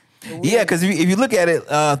on. Yeah, because if you look at it,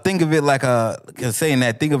 think of it like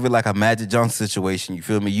think of it like a Magic Johnson situation. You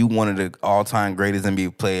feel me? You one of the all-time greatest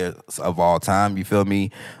NBA players of all time. You feel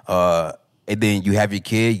me? And then you have your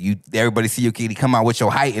kid. Everybody see your kid. He come out with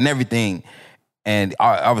your height and everything. And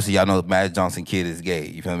obviously, y'all know Magic Johnson kid is gay.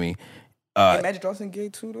 You feel me? Is Magic Johnson gay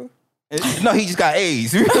too, though? No, he just got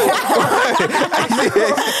AIDS.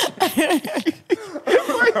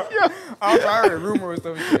 I heard a rumor or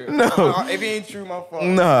something. No. If it ain't true, my fault.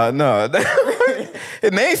 No.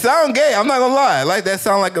 It may sound gay. I'm not gonna lie. Like, that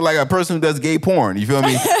sound like a person who does gay porn. You feel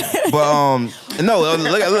me? But no.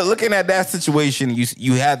 Looking at that situation,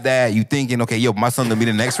 you have that. You thinking, okay, yo, my son gonna be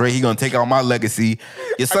the next Ray. He gonna take out my legacy.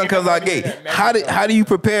 Your son comes out gay. How do you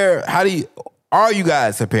prepare? Are you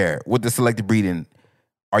guys prepared with the selective breeding?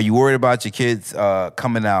 Are you worried about your kids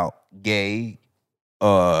coming out gay?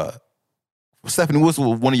 Stephanie, what's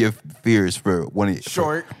one of your fears for one of your...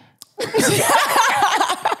 Short.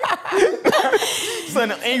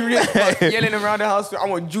 Son, angry as fuck, yelling around the house. I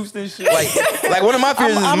want juice and shit. Like one of my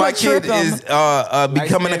fears is my kid is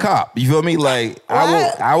becoming a cop. You feel me? Like,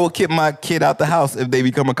 I will kick my kid out the house if they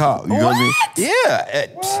become a cop. You feel me?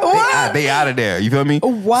 Yeah. They out of there. You feel me?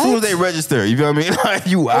 What? As soon as they register, you feel me? Like,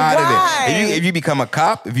 you out of there. If you become a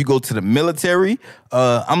cop, if you go to the military,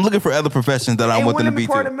 I'm looking for other professions that I want them to be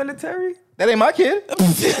part to. of the military? That ain't my kid.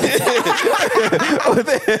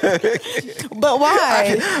 But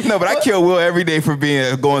why? No, but I kill Will every day for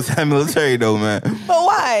going to the military though, man. But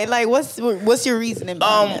why? Like, what's your reasoning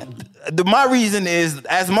behind that? My reason is,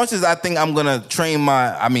 as much as I think I'm gonna train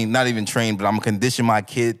not even train, but I'm gonna condition my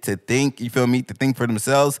kid to think, you feel me, to think for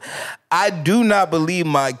themselves. I do not believe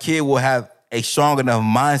my kid will have a strong enough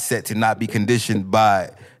mindset to not be conditioned by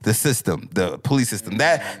the system, the police system.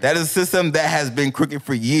 That is a system that has been crooked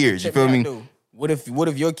for years. You feel me? What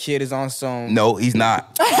if your kid is on some? No, he's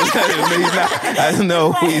not. No, he's not.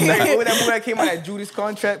 No, he's not. What that movie that came out, that Judas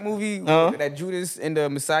contract movie, that Judas and the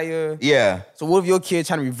Messiah. Yeah. So what if your kid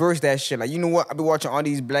trying to reverse that shit? Like, you know what? I've been watching all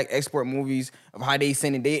these black export movies of how they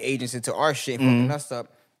sending their agents into our shit, fucking us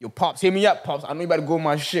up. Yo, pops, hit me up, pops. I know you about to go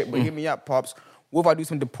my shit, but hit me up, pops. What if I do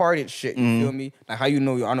some Departed shit? You feel me? Like how you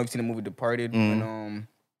know? I don't know if you've seen the movie Departed. When,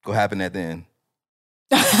 What happened at the end?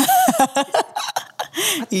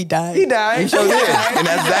 He died. He died. He sure did. And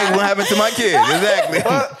that's exactly what happened to my kid. Exactly.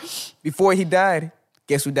 But before he died,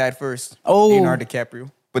 guess who died first? Oh. Leonardo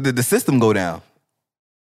DiCaprio. But did the system go down?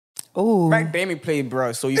 Oh. Matt Damon played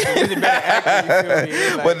bro, so you feel he's a better actor. You feel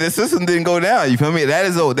me? Like, But the system didn't go down. You feel me? That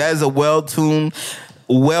is a well-tuned,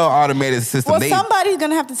 well-automated system. Well, somebody's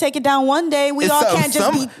gonna have to take it down one day. We It's all some- can't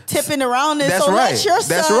just be tipping around this. That's So right. let your son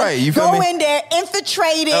That's right. You feel go me? in there,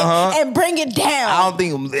 infiltrate it, and bring it down. I don't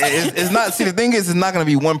think it's not. See, the thing is, it's not going to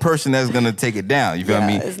be one person that's going to take it down. You feel Yeah,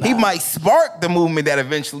 me? it's He not. might spark the movement that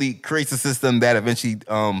eventually creates a system that eventually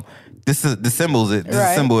dissembles it, Right.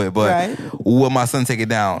 disassemble it. But Right. will my son take it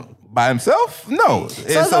down by himself? No.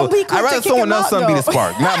 And don't be quick I'd to rather kick someone him else's out, son be the though.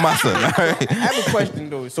 spark, not my son. All right? I have a question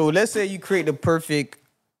though. So let's say you create the perfect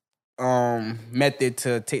method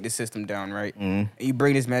to take the system down, right? And you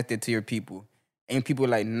bring this method to your people, and people are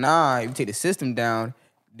like, nah, if you take the system down,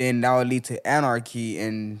 then that will lead to anarchy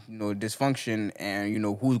and dysfunction, and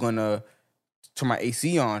who's gonna turn my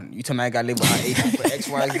AC on? You tell me I gotta live with my AC for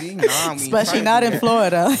XYZ? Nah, we ain't Especially trying not to in do that.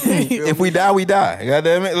 Florida. If we die, we die. God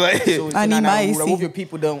damn it! Like, I need my AC. What if your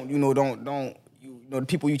people don't the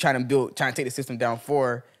people you trying to take the system down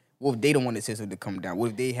for? What if they don't want the system to come down?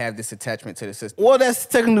 What if they have this attachment to the system? well, that's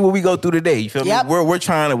technically what we go through today. You feel Yep. me? We're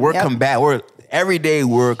trying to Yep. combat. Every day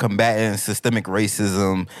we're combating systemic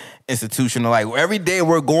racism, institutional. Like every day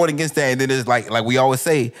we're going against that. And then it's like we always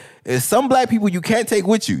say, is some black people you can't take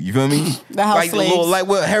with you. You feel me? The house slaves. Like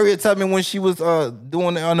what Harriet Tubman when she was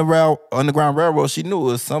doing the Underground Railroad, she knew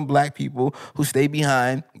it was some black people who stay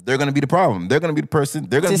behind. They're gonna be the problem. They're gonna be the person.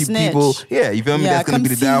 They're gonna To be snitch. people. Yeah, you feel me? Yeah, That's gonna be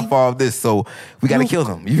the come see. downfall of this. So we gotta kill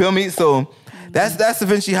them. You feel me? So. That's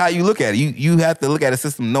eventually how you look at it. You have to look at a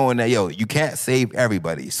system knowing that, you can't save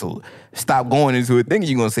everybody. So stop going into it thinking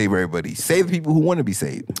you're going to save everybody. Save the people who want to be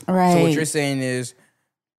saved. Right. So what you're saying is,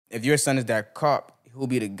 if your son is that cop, he'll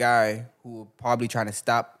be the guy who will probably trying to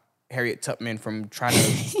stop Harriet Tubman from trying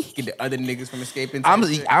to get the other niggas from escaping.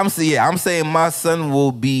 I'm saying my son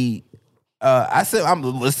will be. As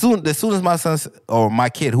soon as my son or my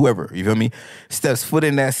kid, whoever, you feel me, steps foot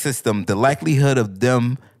in that system, the likelihood of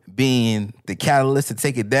them being the catalyst to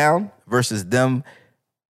take it down versus them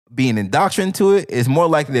being indoctrinated to it is more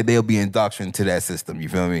likely that they'll be indoctrinated to that system. You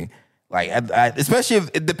feel me? Like, especially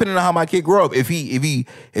if depending on how my kid grow up, if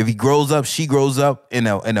he grows up, she grows up in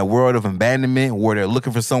a world of abandonment where they're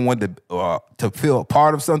looking for someone to feel a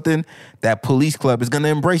part of something, that police club is gonna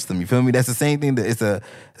embrace them. You feel me? That's the same thing. That it's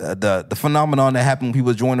the phenomenon that happened when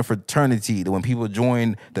people join a fraternity, when people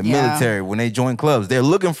join the military, when they join clubs, they're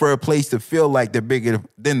looking for a place to feel like they're bigger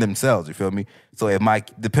than themselves. You feel me? So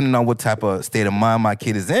depending on what type of state of mind my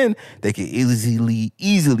kid is in, they can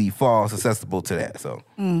easily fall susceptible to that. So.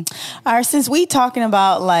 All right, since we talking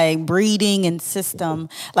about like breeding and system,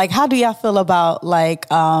 like how do y'all feel about like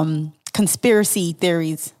conspiracy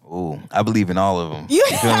theories? Ooh, I believe in all of them. You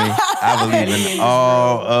feel me? I believe in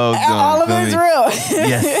all of them. All of feel it is me? real.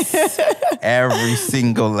 Yes. Every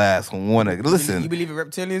single last one. Listen. You believe in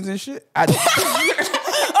reptilians and shit?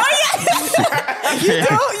 You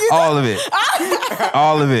do? All of it.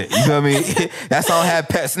 All of it. You feel me? That's all have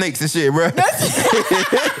pet snakes and shit, bro.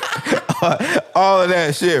 All of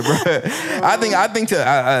that shit, bro. I think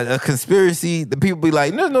to a conspiracy, the people be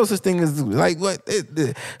like, there's no such thing as like what?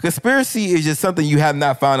 Conspiracy is just something you have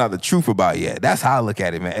not found out the truth about yet. That's how I look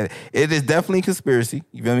at it, man. It is definitely conspiracy.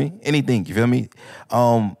 You feel me? Anything. You feel me?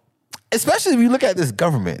 Especially if you look at this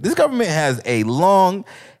government. This government has a long,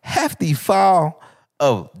 hefty file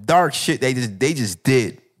of dark shit they just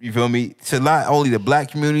did. You feel me? To not only the black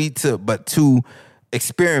community, but to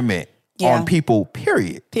experiment on people.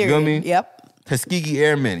 Period. You feel me? Yep. Tuskegee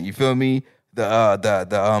Airmen. You feel me?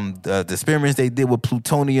 The experiments they did with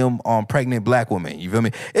plutonium on pregnant black women. You feel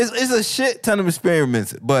me? It's a shit ton of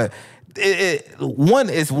experiments, but one,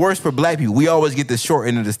 it's worse for black people. We always get the short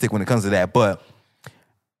end of the stick when it comes to that. But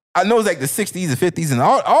I know it's like the 60s and 50s and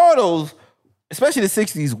all those, especially the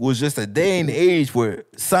 60s, was just a day and age where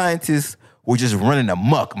scientists were just running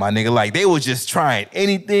amok, my nigga. Like, they was just trying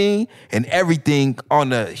anything and everything on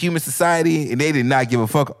the human society, and they did not give a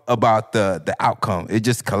fuck about the outcome. It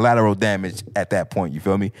just collateral damage at that point, you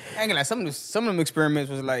feel me? I ain't gonna lie, some of them experiments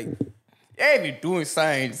was like, they ain't even doing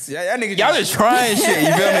science. Y'all niggas Y'all just trying shit,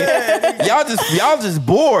 you feel me? Y'all just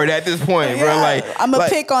bored at this point, bro. Like, I'm gonna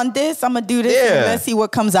pick on this, I'm gonna do this, and let's see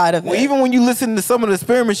what comes out of it. Even when you listen to some of the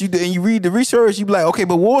experiments you do and you read the research, you be like, okay,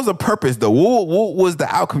 but what was the purpose though? What was the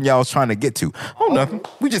outcome y'all was trying to get to? Oh, nothing.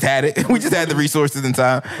 We just had it. We just had the resources in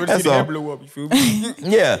time. That's all. Blew up, you feel me?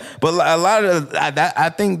 Yeah, but a lot of I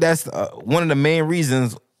think that's one of the main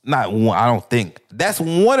reasons. Not one. I don't think that's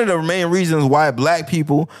one of the main reasons why black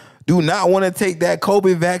people do not want to take that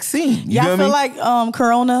COVID vaccine. You Y'all feel like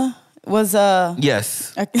Corona was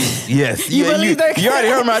yes. Yes. You believe that? You already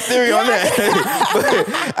heard my theory on that. But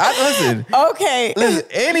listen,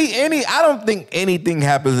 I don't think anything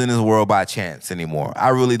happens in this world by chance anymore. I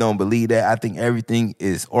really don't believe that. I think everything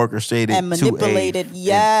is orchestrated and manipulated.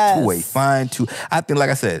 I think,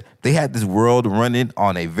 like I said, they had this world running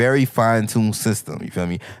on a very fine-tuned system. You feel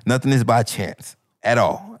me? Nothing is by chance at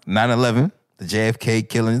all. 9/11. The JFK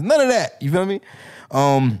killings, none of that. You feel me?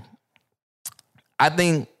 I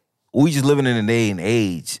think we just living in a day and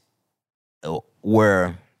age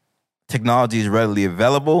where technology is readily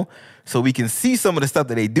available, so we can see some of the stuff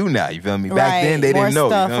that they do now. You feel me? Back then they didn't know.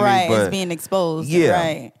 Stuff, you know right? But, it's being exposed. Yeah.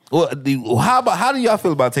 Right. Well, how do y'all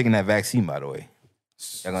feel about taking that vaccine? By the way,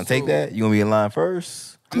 y'all gonna take that? You gonna be in line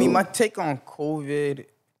first? I mean, my take on COVID,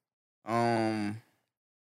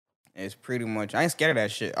 it's pretty much, I ain't scared of that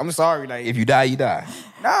shit. I'm sorry, like, If you die, you die.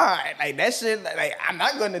 nah, like that shit, like I'm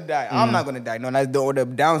not gonna die. I'm not gonna die. No, that's the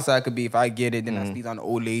downside could be if I get it, then I sneeze on the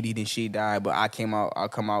old lady, then she died. But I'll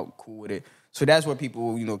come out cool with it. So that's where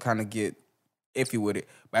people, kind of get iffy with it.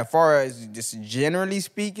 But as far as just generally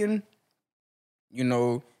speaking,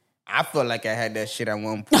 I feel like I had that shit at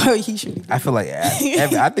one point. He should. I feel like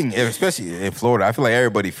I think especially in Florida, I feel like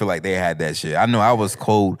everybody feel like they had that shit. I know I was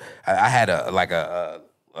cold. I had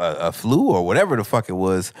a flu or whatever the fuck it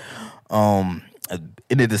was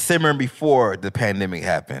in the December before the pandemic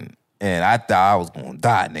happened, and I thought I was gonna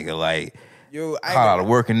die, nigga. Like, Yo, I caught out of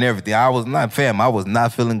work and everything. I was not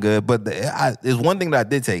feeling good. But there's one thing that I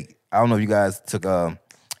did take. I don't know if you guys took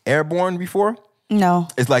Airborne before. No.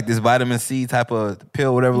 It's like this vitamin C type of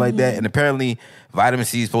pill, whatever like that. And apparently vitamin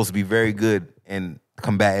C is supposed to be very good in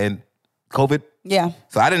combating COVID. Yeah.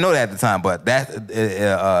 So I didn't know that at the time, but that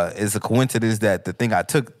is a coincidence that the thing I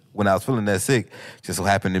took when I was feeling that sick just so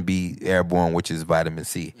happened to be Airborne, which is vitamin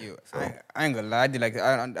C. Yo, I ain't gonna lie. I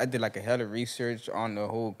did like a hell of research on the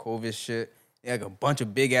whole COVID shit. They had a bunch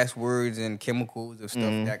of big ass words and chemicals of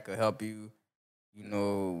stuff that could help you,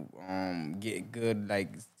 get good. Like,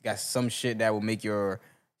 got some shit that will make your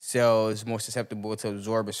cells more susceptible to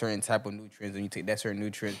absorb a certain type of nutrients when you take that certain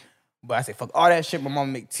nutrient. But I said, fuck all that shit. My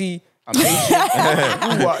mom make tea. I'm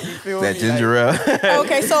Asian. You feel That me? ginger ale.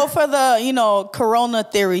 Okay, so for the, corona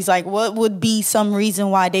theories, like what would be some reason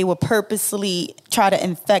why they would purposely try to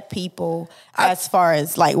infect people as far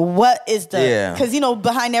as like what is the because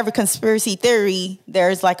behind every conspiracy theory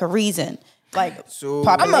there's like a reason. Like So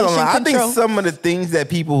population I'm not gonna lie. I control. think some of the things that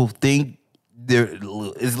people think there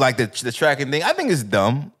is like the tracking thing. I think it's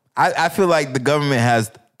dumb. I feel like the government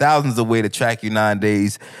has thousands of ways to track you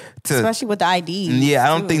nowadays. Especially with the IDs. Yeah, I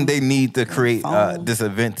don't think they need to create this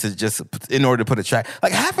event to just in order to put a track.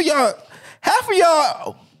 Like half of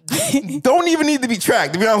y'all don't even need to be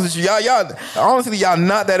tracked. To be honest with you, y'all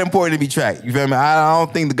not that important to be tracked. You feel me? I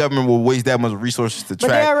don't think the government will waste that much resources to But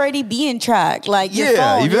track. they're already being tracked. Like your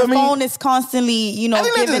Yeah, phone, you feel your me? phone is constantly, think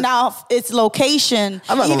that's giving out its location.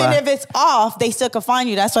 I'm not gonna Even lie. if it's off, they still can find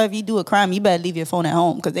you. That's why if you do a crime, you better leave your phone at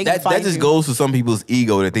home because they can find you. That just goes to some people's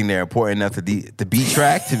ego to think they're important enough to be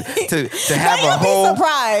tracked to have Now, a you'll be whole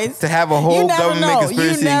surprised. to have a You whole never government know.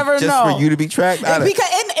 conspiracy You never just know. for you to be tracked. Because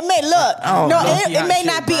it may look. don't No, know. it may Shit,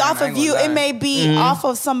 not be Brian, off I of ain't you. gonna It lie. may be off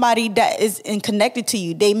of somebody that is connected to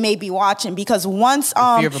you. They may be watching because once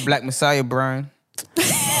fear of a black messiah, Brian.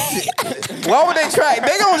 Why would they track?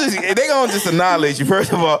 They gonna just annihilate you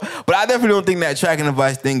first of all. But I definitely don't think that tracking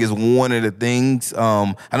device thing is one of the things.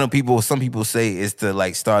 I know some people say it's to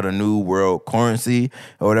like start a new world currency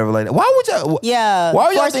or whatever like that. Why would y'all? Yeah, Why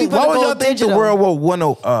would y'all force think? people Why to would go y'all think the digital. world will want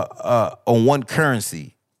on one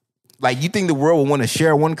currency? Like you think the world will want to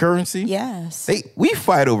share one currency? Yes. We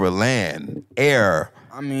fight over land, air,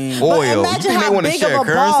 I mean, oil. But You imagine think they how want to big share of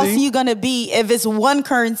a boss currency? you're gonna be if it's one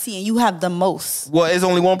currency and you have the most. Well, it's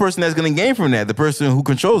only one person that's going to gain from that. The person who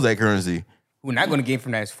controls that currency. we're not going to gain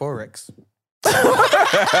from that is Forex.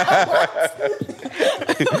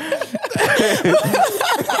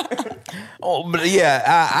 Oh, but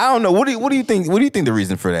yeah, I don't know. What do you think? What do you think the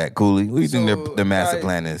reason for that, Cooley? What do you think the master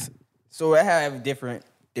plan is? So I have different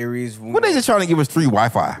theories. What they just trying to give us free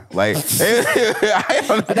Wi-Fi? Like, I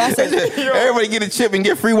don't know. Everybody get a chip and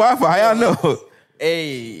get free Wi-Fi. How y'all know?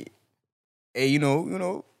 Hey, you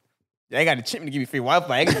know, I got a chip to give me free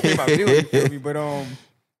Wi-Fi. I can pay my bill, you feel me? But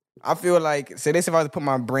I feel like, say this, if I was to put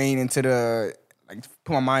my brain into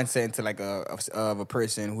put my mindset into like a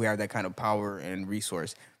person who have that kind of power and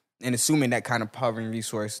resource, and assuming that kind of power and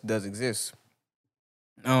resource does exist.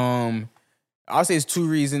 I'll say it's two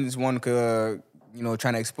reasons. One, trying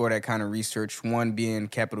to explore that kind of research. One being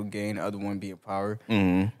capital gain, the other one being power.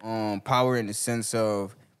 Mm-hmm. Power in the sense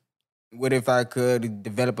of, what if I could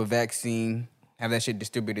develop a vaccine, have that shit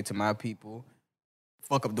distributed to my people,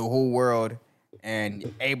 fuck up the whole world,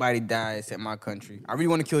 and everybody dies except my country. I really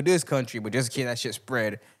want to kill this country, but just in case that shit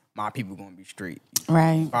spread, my people gonna be straight.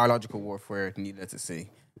 Right. Biological warfare, needless to say.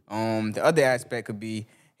 The other aspect could be,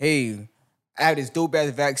 hey, I have this dope ass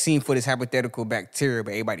vaccine for this hypothetical bacteria,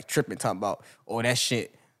 but everybody tripping, talking about, oh, that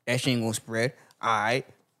shit ain't gonna spread. All right.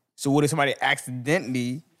 So what if somebody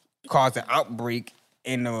accidentally caused an outbreak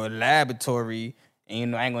in a laboratory?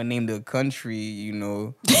 And I ain't gonna name the country,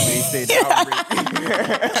 they said the outbreak.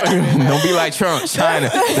 Don't be like Trump, China,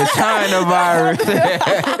 the China virus.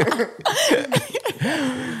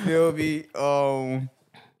 Feel me?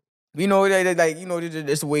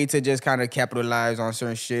 It's a way to just kind of capitalize on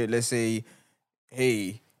certain shit. Let's say,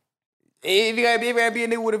 hey, if you gotta be a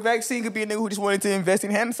nigga with a vaccine, could be a nigga who just wanted to invest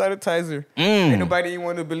in hand sanitizer. Ain't nobody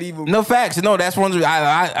want to believe him. No facts. No, that's one.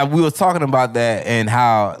 We was talking about that and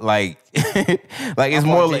how like it's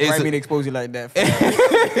more like I mean, expose you like that.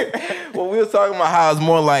 Well, we were talking about how it's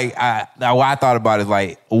more like what I thought about is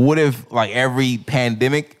like, what if like every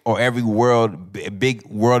pandemic or every big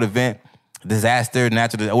world event, disaster,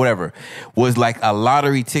 natural, whatever, was like a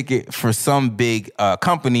lottery ticket for some big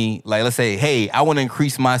company. Like, let's say, hey, I want to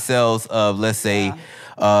increase my sales of, let's say,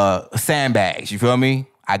 sandbags. You feel me?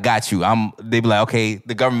 I got you. They be like, okay,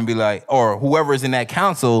 the government be like, or whoever is in that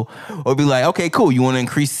council will be like, okay, cool. You want to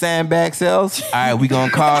increase sandbag sales? All right, we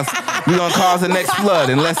gonna cause the next flood,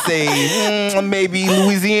 and let's say maybe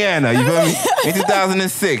Louisiana. You feel me? In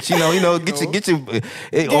 2006, get your,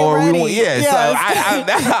 or we want, yeah. Yes. So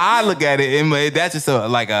that's how I look at it, and that's just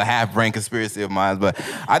like a half brain conspiracy of mine. But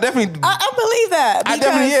I definitely, I believe that. I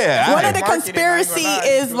definitely, yeah. One of the conspiracy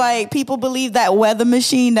is like people believe that weather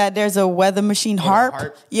machine, that there's a weather machine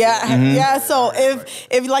HARP. Yeah, Mm-hmm. yeah. So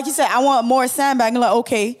if like you said, I want more sandbag, I'm like,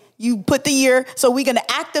 okay, you put the year, so we're gonna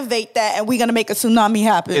activate that and we're gonna make a tsunami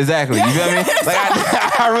happen. Exactly. You feel me? Like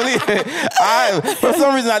I for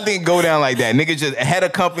some reason I think go down like that. Niggas just head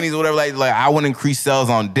of companies or whatever. Like I want to increase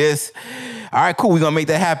sales on this. All right, cool. We're gonna make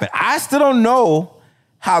that happen. I still don't know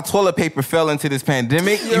how toilet paper fell into this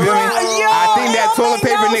pandemic. You feel me? I think that toilet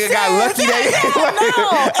paper nigga got lucky.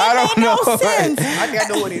 I don't know. No sense. I think I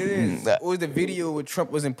know what it is. It was the video where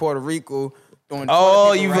Trump was in Puerto Rico throwing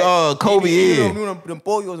Oh, toilet paper, you right? Kobe, yeah. Them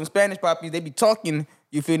pollos and Spanish poppies, they be talking.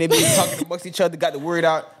 You feel? They be talking amongst each other, got the word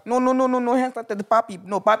out. No, hands not the papi.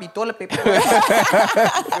 No, papi, toilet paper. That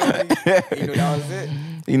was it.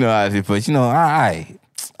 You know how it, but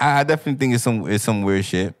I definitely think it's some weird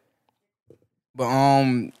shit. But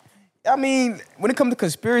I mean, when it comes to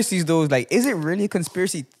conspiracies, though, like, is it really a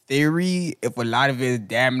conspiracy theory if a lot of it is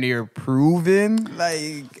damn near proven?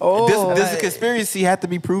 Like, Does the conspiracy have to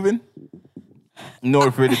be proven in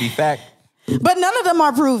order for it to be fact? But none of them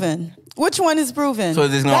are proven. Which one is proven? So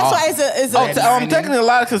there's no. That's why it's a technically a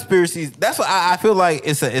lot of conspiracies. That's what I feel like.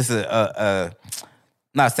 It's a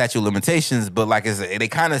not statute of limitations, but like they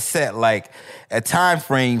kind of set like a time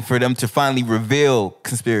frame for them to finally reveal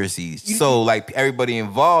conspiracies. So like everybody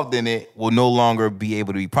involved in it will no longer be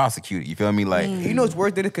able to be prosecuted. You feel me? Like you know, it's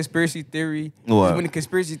worse than a conspiracy theory. What? When the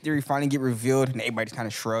conspiracy theory finally get revealed and everybody just kind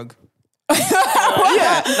of shrug.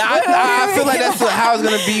 I feel like that's how it's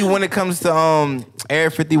gonna be when it comes to Area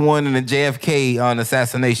 51 and the JFK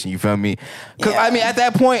assassination. You feel me? Because I mean, at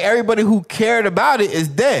that point, everybody who cared about it is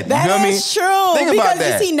dead. You feel me? That's true. Think because about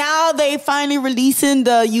that. You see, now they finally releasing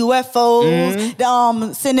the UFOs.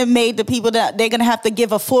 The Senate made the people that they're gonna have to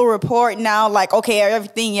give a full report now. Like, okay,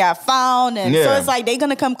 everything you found, and so it's like they're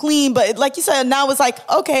gonna come clean. But like you said, now it's like,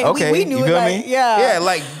 okay, we knew you it. feel Like, me? yeah.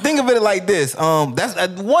 Like think of it like this.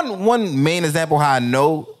 That's one main example how I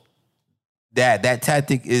know that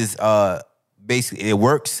tactic is basically it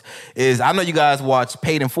works is I know you guys watch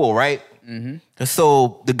Paid in Full, right? Mm-hmm.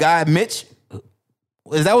 So the guy Mitch,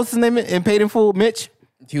 is that what's his name in Paid in Full? Mitch?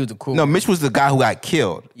 He was the cool. No, Mitch was the guy who got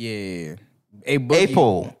killed. Yeah.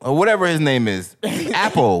 Apple or whatever his name is.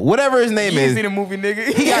 Apple, whatever his name is. You seen the movie, nigga?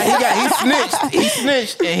 He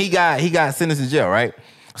snitched and he got sentenced to jail, right?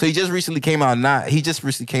 So he just recently came out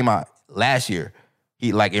last year.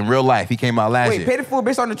 He like in real life, he came out last year. Wait, Paid in Full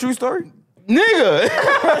based on the true story? Nigga.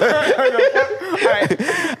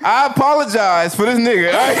 I apologize for this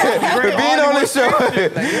nigga for being on this show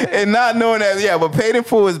and not knowing that. Yeah, but Paid in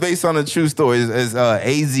Full is based on a true story. It's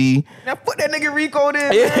AZ. Now put that nigga Rico in.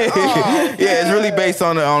 Yeah, it's really based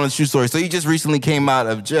on a true story. So he just recently came out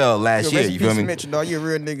of jail last year. You feel me? Mitch, dog, you a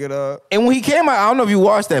real nigga, dog. And when he came out, I don't know if you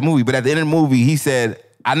watched that movie, but at the end of the movie, he said,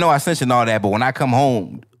 "I know I snitched and all that, but when I come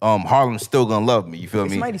home, Harlem's still gonna love me." You feel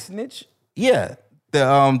me? Somebody snitch? Yeah.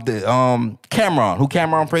 The Cameron, who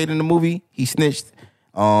Cameron played in the movie, he snitched.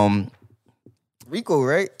 Rico,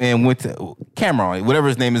 right? And went to Cameron, whatever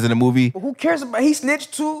his name is in the movie. But who cares about? He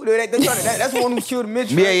snitched too. That's the one who killed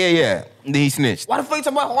Mitch. Yeah, right? yeah. He snitched. Why the fuck you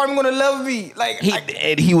talking about Harlem gonna love me? Like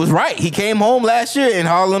And he was right. He came home last year and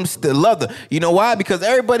Harlem still loved her. You know why? Because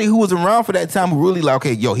everybody who was around for that time who really like,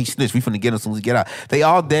 okay, yo, he snitched. We finna get him as soon as we get out. They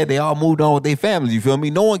all dead. They all moved on with their families. You feel me?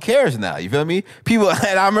 No one cares now. You feel me? People.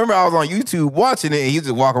 And I remember I was on YouTube watching it, and he was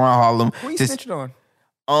just walking around Harlem. Who he snitched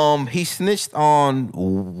on? He snitched on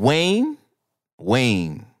Wayne.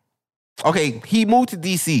 Okay, he moved to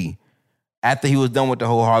DC after he was done with the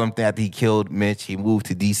whole Harlem thing. After he killed Mitch, he moved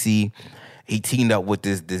to DC. He teamed up with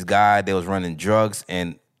this guy that was running drugs,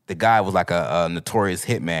 and the guy was like a notorious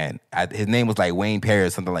hitman. His name was like Wayne Perry or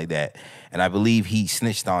something like that. And I believe he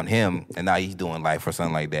snitched on him, and now he's doing life or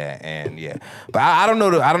something like that. And yeah, but I don't know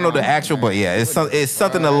the actual, but yeah, it's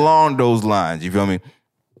something along those lines. You feel me?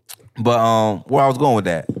 But where I was going with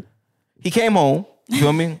that, he came home. You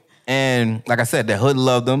feel me? And like I said, the hood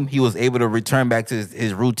loved him. He was able to return back to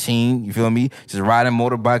his routine, you feel me? Just riding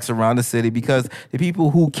motorbikes around the city because the people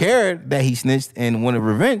who cared that he snitched and wanted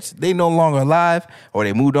revenge, they no longer alive or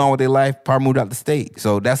they moved on with their life, probably moved out the state.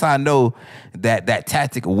 So that's how I know that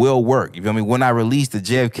tactic will work. You feel me? When I released the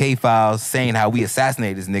JFK files saying how we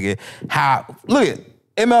assassinated this nigga, look at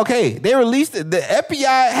MLK, they released it. The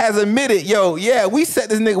FBI has admitted, we set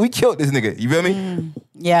this nigga, we killed this nigga. You feel me?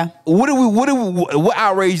 Yeah. What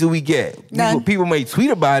outrage do we get? None. People may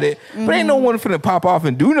tweet about it, but ain't no one finna pop off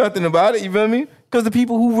and do nothing about it. You feel me? Because the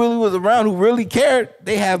people who really was around, who really cared,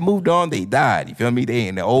 they have moved on. They died. You feel me? They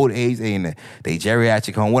in the old age. They in they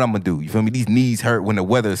geriatric home. What I'm gonna do? You feel me? These knees hurt when the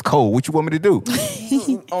weather is cold. What you want me to do?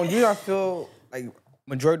 I feel like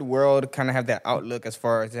majority of the world kind of have that outlook as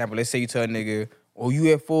far as example. Let's say you tell a nigga, "Oh,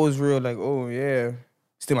 UFO is real." Like, oh yeah,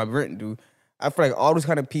 still my rent, dude. I feel like all those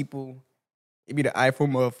kind of people. It be the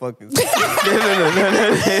iPhone motherfuckers. No,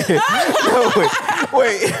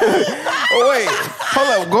 wait.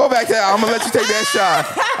 Hold up. Go back to that. I'm gonna let you take that shot.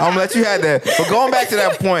 I'm gonna let you have that. But going back to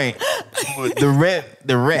that point, the rent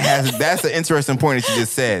has. That's an interesting point that you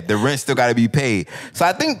just said. The rent still got to be paid. So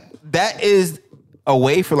I think that is a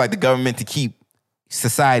way for like the government to keep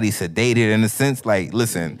society sedated in a sense. Like,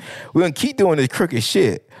 listen, we're gonna keep doing this crooked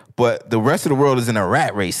shit, but the rest of the world is in a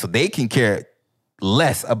rat race, so they can care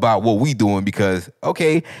less about what we doing because,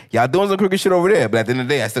 okay, y'all doing some crooked shit over there, but at the end of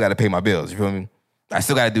the day, I still got to pay my bills. You feel me? I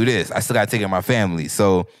still got to do this. I still got to take care of my family.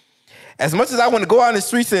 So as much as I want to go out in the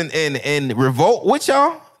streets and revolt with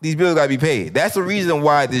y'all, these bills got to be paid. That's the reason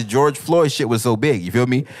why this George Floyd shit was so big. You feel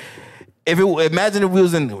me? Imagine if we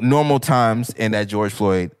was in normal times and that George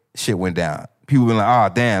Floyd shit went down. People be like,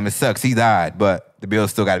 oh, damn, it sucks. He died, but the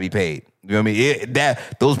bills still got to be paid. You know what I mean?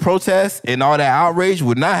 Those protests and all that outrage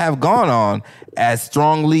would not have gone on as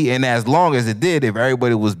strongly and as long as it did if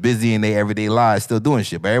everybody was busy in their everyday lives still doing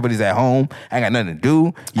shit. But everybody's at home. I ain't got nothing to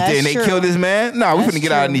do. You think they killed this man? No, we finna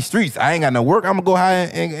get out in these streets. I ain't got no work. I'm gonna go high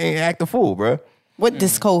and act a fool, bro. With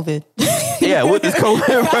this COVID. Yeah, with this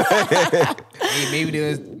COVID. Hey, maybe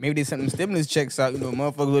there's something stimulus checks out.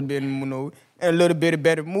 Motherfuckers would be in a little bit of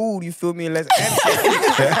better mood. You feel me? And less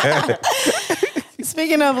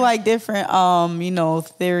Speaking of like different,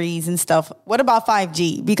 theories and stuff. What about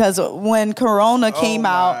 5G? Because when Corona came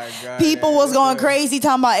out, people was going crazy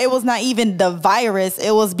talking about it was not even the virus.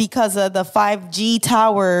 It was because of the 5G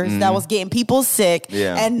towers that was getting people sick.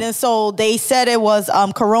 Yeah. And then, so they said it was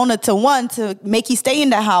Corona to make you stay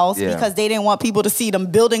in the house because they didn't want people to see them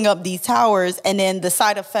building up these towers. And then the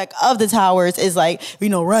side effect of the towers is like,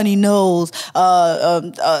 runny nose,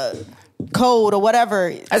 cold or whatever.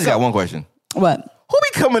 I just got one question. What? Who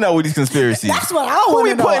be coming up with these conspiracies? That's what I want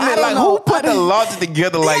to know. Who put the logic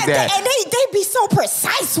together like that? And they be so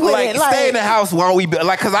precise with Like, it. stay in the house while we build.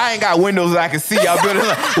 Like, cause I ain't got windows that I can see y'all building.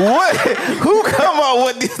 Like, what? Who come up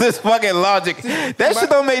with this fucking logic? That shit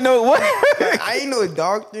don't make no. What? I ain't no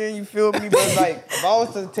doctor, you feel me? But like, if I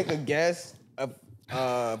was to take a guess, if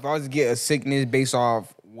I was to get a sickness based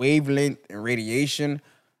off wavelength and radiation,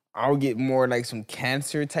 I would get more like some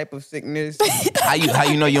cancer type of sickness. How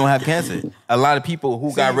you know you don't have cancer? A lot of people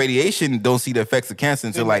who got radiation don't see the effects of cancer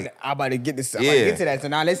until like. I'm about to get this. I'm about to get to that. So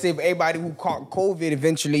now let's say if everybody who caught COVID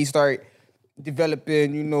eventually start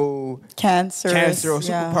developing, you know, cancer or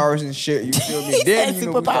superpowers and shit. You feel me? Then you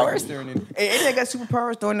know superpowers. Hey, ain't they got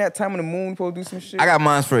superpowers during that time on the moon? Supposed to do some shit. I got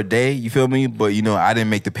mine for a day, you feel me? But you know, I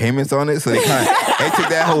didn't make the payments on it, so they took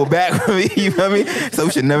that whole back from me, you feel me? So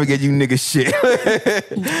we should never get you niggas shit.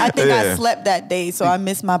 I think I slept that day, so I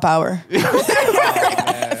missed my power.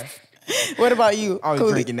 What about you? I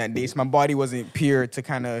was drinking that day, so my body wasn't pure to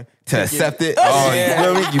kind of accept it. Oh, you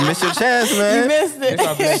feel me? You missed your chance, man. You missed it.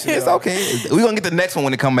 It's okay. We're gonna get the next one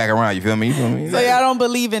when it come back around, you feel me? So y'all don't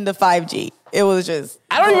believe in the 5G. It was just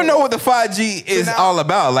I don't even know what the 5G is all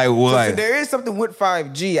about. Like, so there is something with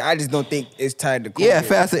 5G. I just don't think it's tied to COVID. Yeah,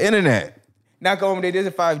 faster internet. Now, there's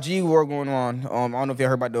a 5G war going on. I don't know if you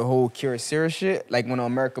heard about the whole Kyocera shit. Like when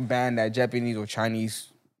America banned that Japanese or Chinese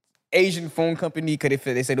Asian phone company because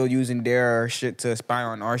they said they were using their shit to spy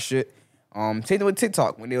on our shit. Same thing with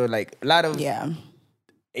TikTok when they were like a lot of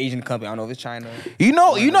Asian company. I don't know if it's China. You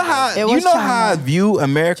know how I view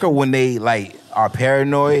America when they like are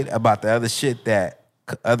paranoid about the other shit that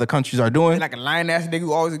other countries are doing. Like a lying ass nigga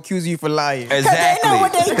who always accuse you for lying. Exactly.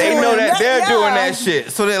 They know that they're doing that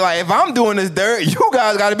shit. So they're like, if I'm doing this dirt, you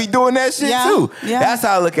guys got to be doing that shit too. Yeah. That's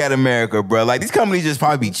how I look at America, bro. Like these companies just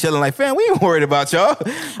probably be chilling. Like, fam, we ain't worried about y'all.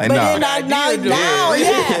 Like, but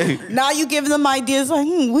now you give them ideas like,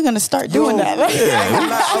 we're gonna start doing that.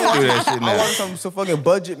 I want some fucking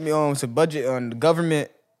budget on the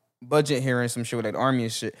government budget hearing some shit with like the army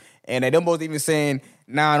and shit. And they them both even saying,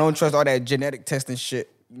 nah, I don't trust all that genetic testing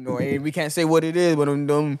shit. You know, and we can't say what it is, but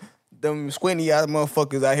them squinty ass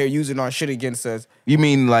motherfuckers out here using our shit against us. You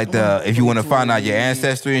mean like if you want to find out your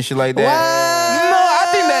ancestry and shit like that? What? No, I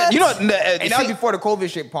think that, you know, and that was before the COVID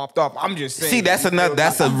shit popped off. I'm just saying. See, that's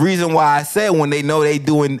a reason why I said when they know they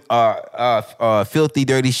doing filthy,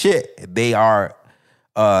 dirty shit, they are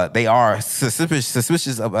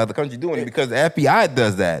suspicious of other countries doing it because the FBI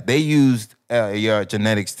does that. They used your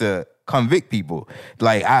genetics to convict people.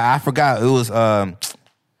 Like I forgot it was the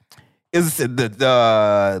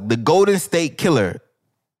Golden State Killer.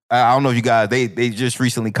 I don't know if you guys they just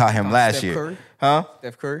recently caught him last Steph year. Curry? Huh?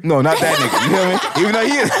 Steph Curry? No, not that nigga. You know what I mean? Even though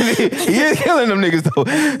he is killing them niggas though.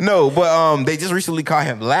 No, but they just recently caught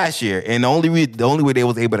him last year, and the only way they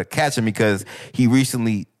was able to catch him because he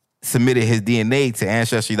recently submitted his DNA to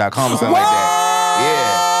Ancestry.com or something like that.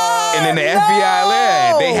 Yeah. And then the FBI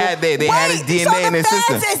led. They had his DNA in their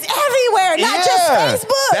system. It's everywhere, not just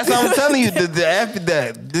Facebook. That's what I'm telling you.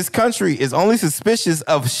 This country is only suspicious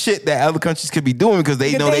of shit that other countries could be doing because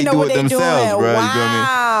they know they do it themselves, bro.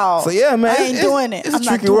 Wow. You feel me? So yeah, man. I ain't doing it. It's a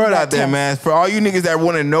tricky world out there, man. For all you niggas that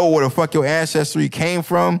want to know where the fuck your ancestry came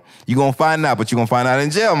from, you gonna find out, but you gonna find out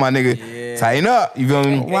in jail, my nigga. Yeah. Tighten up. You feel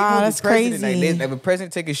me? Wow, that's crazy. Like, if a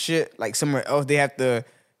president take a shit like somewhere else, they have to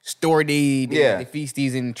store the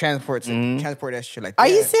feces and transport that shit like that. Are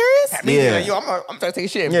you serious? Yeah. Like, yo, I'm trying to take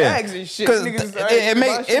shit in bags and shit.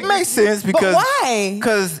 It makes sense because why?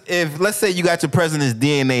 Because if let's say you got your president's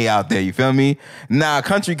DNA out there, you feel me? Now a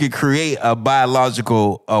country could create a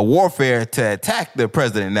biological warfare to attack the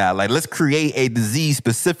president. Now, like let's create a disease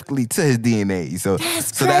specifically to his DNA. So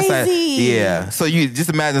that's crazy. So you just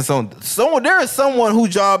imagine someone. There is someone whose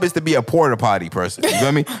job is to be a porta potty person. You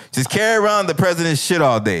feel me? Just carry around the president's shit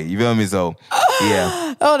all day. You feel me? So,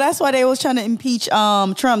 yeah. Oh, that's why they was trying to impeach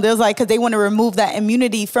Trump. They was like, because they want to remove that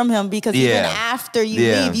immunity from him because even after you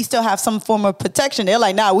leave, you still have some form of protection. They're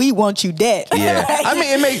like, nah, we want you dead. Yeah. I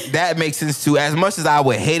mean, that makes sense too. As much as I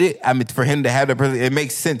would hate it, I mean, for him to have the president, it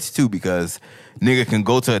makes sense too because nigga can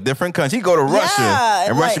go to a different country. He go to Russia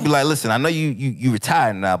and Russia be like, listen, I know you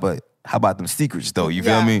retired now, but how about them secrets though? You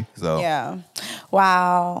feel me? So yeah.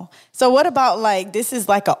 Wow. So what about like this is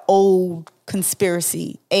like an old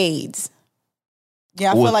conspiracy, AIDS.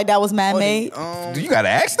 Yeah, I feel like that was man-made. You gotta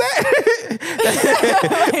ask that.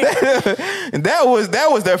 that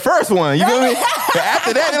was their first one. You feel me?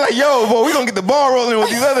 After that, they're like, yo, boy, we gonna get the ball rolling with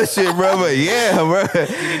these other shit, bro. But yeah, bro.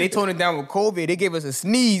 They toned it down with COVID. They gave us a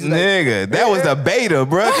sneeze. Like, nigga, that was the beta,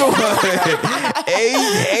 bro. Come on.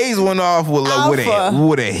 AIDS went off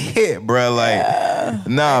with a hit, bro. Like,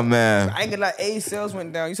 nah, man. I ain't gonna lie, AIDS sales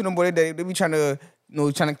went down. You see them boy, they be trying to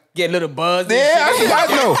trying to get a little buzz. and Yeah, shit. I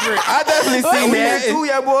know. I definitely seen that. Too,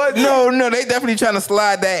 yeah, boy. No, they definitely trying to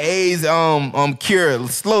slide that AIDS cure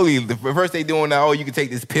slowly. The first they doing that, you can take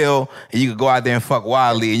this pill and you can go out there and fuck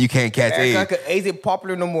wildly and you can't catch AIDS. Like AIDS ain't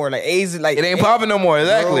popular no more. Like AIDS is like It ain't popping no more,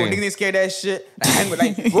 exactly. Bro, niggas ain't scared of that shit.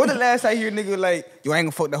 What the last I hear nigga like, yo, I ain't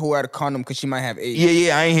gonna fuck that hoe out of condom because she might have AIDS.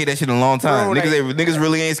 Yeah, I ain't hear that shit in a long time. Bro, Niggas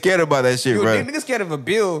really ain't scared about that shit, Yo, bro. niggas scared of a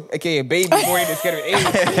bill, aka a baby, more than scared of AIDS.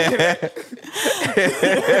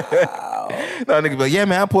 No, nigga, but yeah,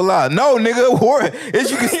 man, I pull out. No, nigga,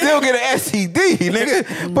 you can still get an STD,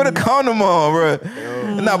 nigga. Put a condom on, bro.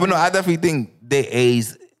 No, but no, I definitely think they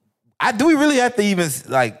AIDS. Do we really have to even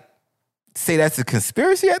like say that's a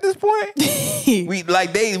conspiracy at this point?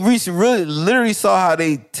 They really literally saw how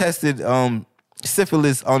they tested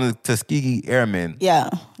syphilis on the Tuskegee Airmen. Yeah.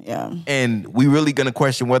 And we really gonna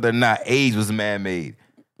question whether or not AIDS was man-made.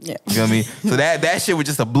 Yeah. You know what I mean? So that shit was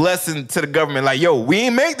just a blessing to the government. Like, yo, we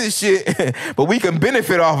ain't make this shit, but we can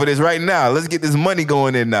benefit off of this right now. Let's get this money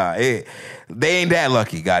going in now. They ain't that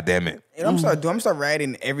lucky, goddammit. I'm start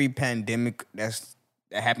writing every pandemic that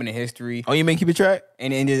happened in history. Oh, you mean keep it track?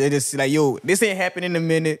 And it just like, yo, this ain't happening in a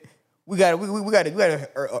minute. We got an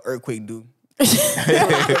earthquake, dude.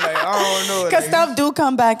 I don't know. Because stuff do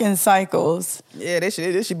come back in cycles. Yeah, this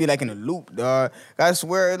should be like in a loop, dog. I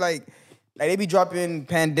swear, like they be dropping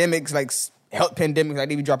pandemics, like health pandemics, like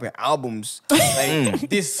they be dropping albums. Like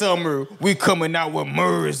this summer, we coming out with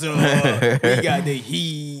MRSA. We got the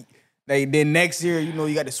heat. Like then next year,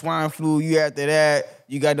 you got the swine flu. Year after that,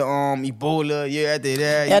 you got the Ebola. Year after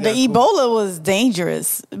that, Yeah, the Ebola was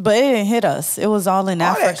dangerous, but it didn't hit us. It was all in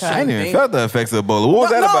Africa. I didn't even felt the effects of Ebola. What was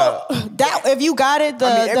that about? That if you got it,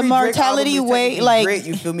 the mortality rate, like great,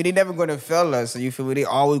 you feel me? They never gonna fail us. So you feel me? They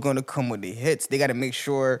always gonna come with the hits. They gotta make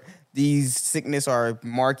sure these sickness are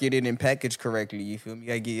marketed and packaged correctly. You feel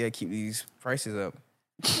me? You gotta keep these prices up.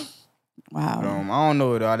 wow. I don't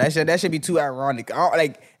know, dog. That should be too ironic.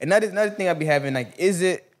 Another thing I be having, like, is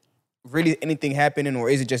it really anything happening, or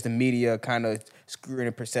is it just the media kind of screwing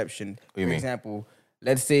the perception? What do you mean? For example,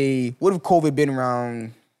 let's say, what if COVID been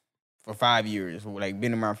around for 5 years, or like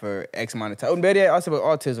been around for X amount of time? But also with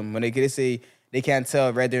autism, when they say they can't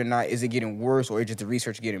tell whether or not is it getting worse or is just the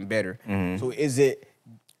research getting better. Mm-hmm. So is it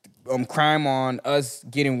crime on us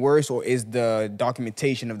getting worse, or is the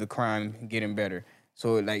documentation of the crime getting better?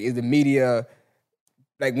 So like, is the media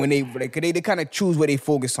like when they kind of choose what they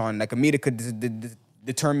focus on? Like a media could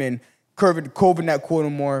determine COVID not cool no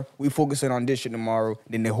more. We focusing on this shit tomorrow.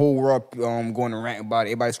 Then the whole world going to rant about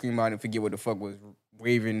it. Everybody scream about it and forget what the fuck was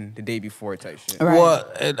raving the day before type shit. Right.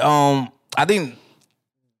 Well, I think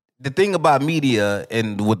the thing about media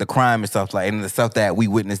and with the crime and stuff and the stuff that we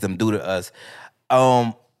witnessed them do to us,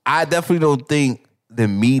 I definitely don't think the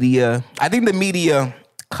media. I think the media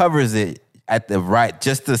covers it at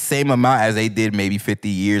just the same amount as they did maybe 50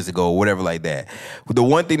 years ago or whatever like that. But the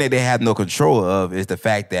one thing that they have no control of is the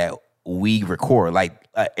fact that we record, like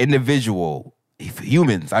individual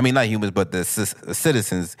humans. I mean, not humans, but the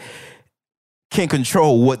citizens can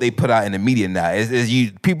control what they put out in the media now.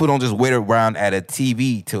 People don't just wait around at a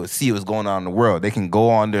TV to see what's going on in the world. They can go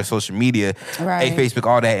on their social media, right. Facebook,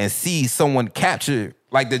 all that, and see someone capture,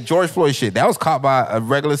 like the George Floyd shit. That was caught by a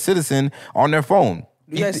regular citizen on their phone.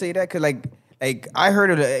 You guys say that because like I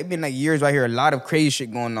heard of it been like years right here, a lot of crazy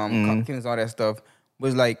shit going on, killings, all that stuff.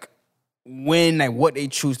 Was like when like what they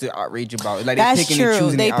choose to outrage about. Like that's they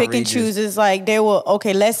true. They pick and choose. It's like they will,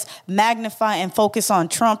 okay, let's magnify and focus on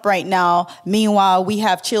Trump right now. Meanwhile, we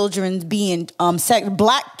have children being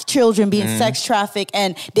black children being sex trafficked,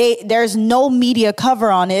 and there's no media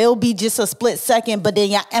cover on it. It'll be just a split second, but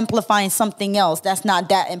then you're amplifying something else that's not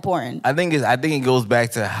that important. I think it goes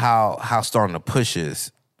back to how strong the push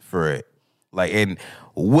is for it. Like, and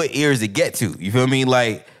what ears it get to. You feel me?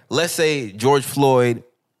 Like, let's say George Floyd.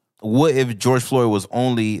 What if George Floyd was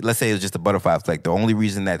let's say it was just a butterfly effect. The only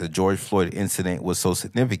reason that the George Floyd incident was so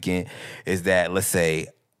significant is that, let's say,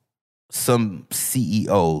 some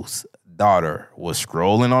CEO's daughter was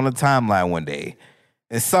scrolling on the timeline one day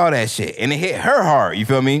and saw that shit, and it hit her hard. You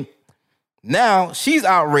feel me? Now she's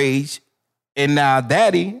outraged, and now,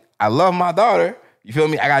 Daddy, I love my daughter. You feel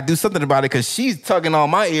me? I gotta do something about it because she's tugging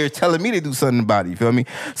on my ear, telling me to do something about it. You feel me?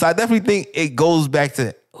 So I definitely think it goes back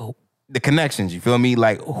to the connections, you feel me?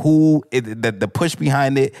 Like the push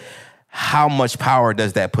behind it, how much power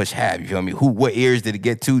does that push have? You feel me? What ears did it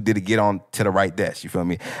get to? Did it get on to the right desk? You feel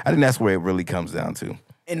me? I think that's where it really comes down to.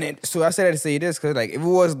 And then, so I said that to say this, because like if it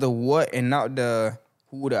was the what and not the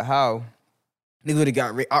who, the how, niggas would have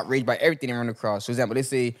got outraged by everything they run across. For example, they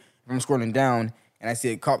say, if I'm scrolling down and I see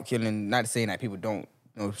a cop killing, not saying that people don't,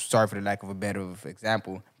 sorry for the lack of a better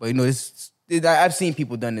example, but this I've seen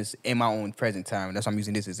people done this in my own present time. That's why I'm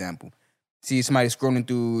using this example. See somebody scrolling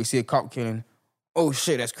through, see a cop killing. Oh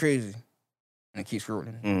shit, that's crazy. And I keep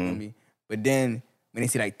scrolling. You know what I mean? But then when they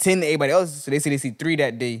see like 10 to everybody else, so they see 3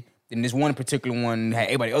 that day, then this one particular one had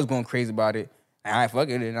everybody else going crazy about it. All right, fuck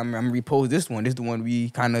it. And I'm gonna repost this one. This is the one we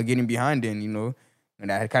kind of getting behind in, you know? And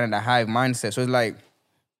that kind of that hive mindset. So it's like,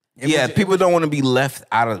 people don't want to be left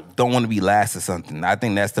out of, don't want to be last or something. I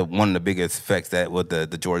think that's one of the biggest effects that what the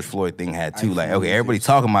George Floyd thing had too. Like, okay, everybody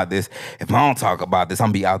talking about this. If I don't talk about this, I'm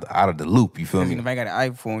gonna be out of the loop. You feel me? If I got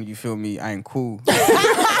an iPhone, you feel me? I ain't cool.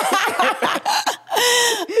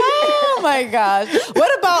 Oh my gosh.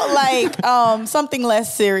 What about like something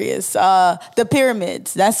less serious? The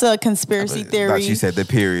pyramids. That's a conspiracy theory. I thought you said the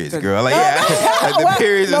periods, girl. Like, the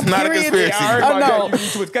periods is not a conspiracy. No.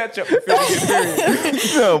 You ketchup.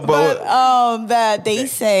 No, but that they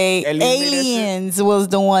say aliens was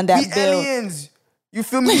the one that built. Aliens. You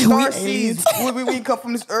feel me? Star seeds. We come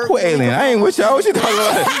from this earth. who alien? I ain't with y'all. What you talking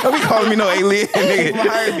about? Don't be calling me no alien, nigga.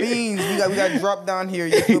 Higher beings. We got dropped down here.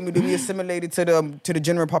 You feel me? Then we assimilated to the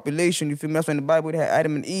general population. You feel me? That's when the Bible they had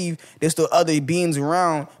Adam and Eve. There's still other beings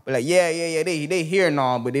around, but like they here and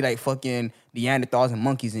all, but they like fucking Neanderthals and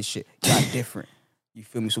monkeys and shit. Got different. You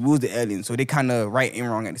feel me? So we was the aliens. So they kind of right and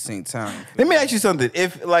wrong at the same time. Let me ask you something.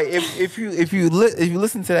 If you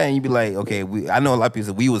listen to that and you be like, okay, I know a lot of people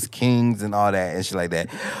say we was kings and all that and shit like that.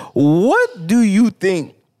 What do you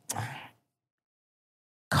think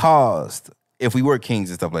caused, if we were kings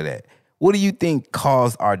and stuff like that, what do you think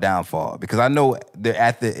caused our downfall? Because I know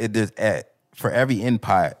for every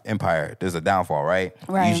empire, there's a downfall, right?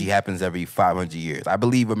 Right. It usually happens every 500 years. I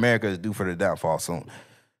believe America is due for the downfall soon.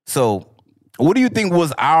 So what do you think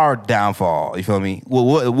was our downfall? You feel me?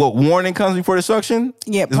 What warning comes before destruction?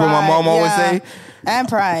 Yeah, is what my mom always say. And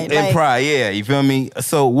pride. And pride, yeah. You feel me?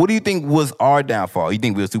 So what do you think was our downfall? You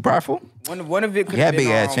think we was too prideful? One of it could We had have been,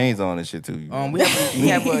 big ass chains on and shit too. We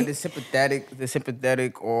have the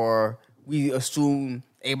sympathetic, or we assume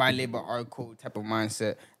everybody live by our code type of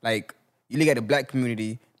mindset. Like, you look at the black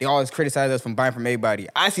community, they always criticize us from buying from everybody.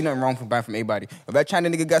 I see nothing wrong from buying from everybody. If that China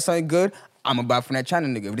nigga got something good, I'ma buy from that China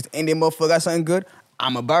nigga. If this Indian motherfucker got something good,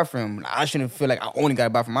 I'ma buy from him. I shouldn't feel like I only gotta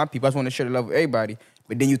buy from my people. I just want to share the love with everybody.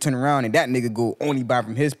 But then you turn around and that nigga go only buy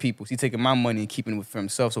from his people. So he's taking my money and keeping it for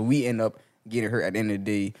himself. So we end up getting hurt at the end of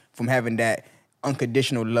the day from having that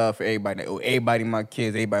unconditional love for everybody. Like, oh, everybody my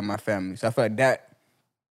kids, everybody my family. So I feel like that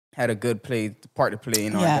had a good part to play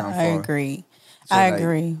in our downfall. I agree. So I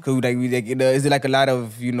agree. Cause is it like a lot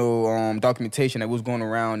of documentation that was going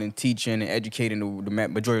around and teaching and educating the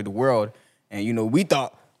majority of the world, and we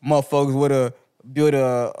thought motherfuckers would have built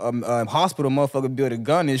a hospital, motherfucker built a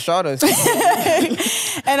gun and shot us.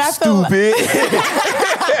 And I feel Stupid.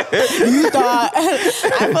 you thought.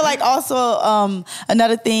 I feel like also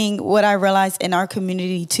another thing what I realized in our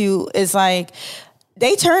community too is like,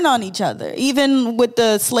 they turn on each other. Even with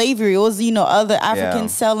the slavery, it was, other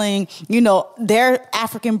Africans selling, their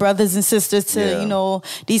African brothers and sisters to,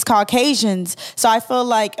 these Caucasians. So I feel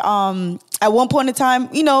like at one point in time,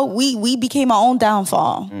 we became our own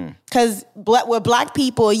downfall. Because with black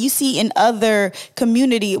people, you see in other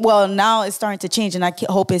community, well, now it's starting to change and I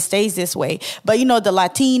hope it stays this way. But, the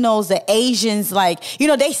Latinos, the Asians,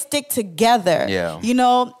 they stick together. Yeah.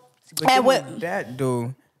 But and with that,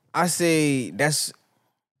 though, I'll say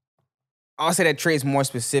that trait's more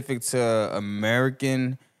specific to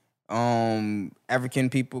American, African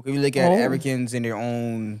people. If you look at Africans in their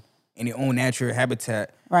own natural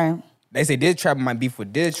habitat, right? They say this tribe might beef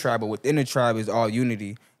with this tribe, but within the tribe is all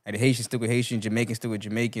unity. Like the Haitians stick with Haitians, Jamaicans stick with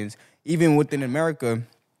Jamaicans. Even within America,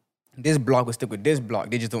 this block will stick with this block.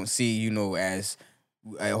 They just don't see, as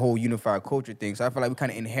a whole unified culture thing. So I feel like we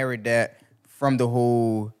kind of inherit that from the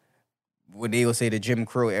whole, what they will say, the Jim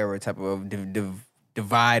Crow era type of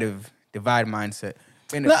divide mindset.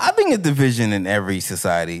 No, I think it's division in every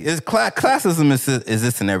society. Classism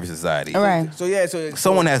exists in every society. All right. So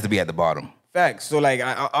someone has to be at the bottom. Facts. So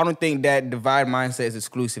I don't think that divide mindset is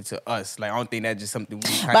exclusive to us. Like I don't think that's just something we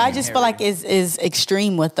kind of. But I just feel like is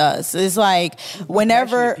extreme with us. It's like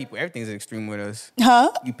whenever people, everything's extreme with us.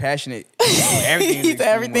 Huh? You passionate.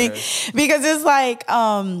 Everything. Because it's like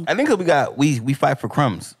I think we fight for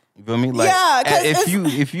crumbs. You feel me? Like, yeah,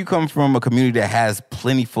 if you come from a community that has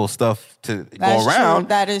plentiful stuff to go around,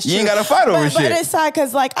 that is true. You ain't got to fight over shit. But it's sad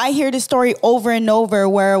because I hear this story over and over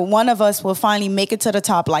where one of us will finally make it to the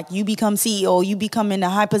top. Like you become CEO, you become in a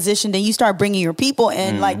high position, then you start bringing your people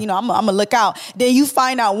in. I'm gonna look out. Then you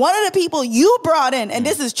find out one of the people you brought in, and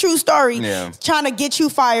this is true story, trying to get you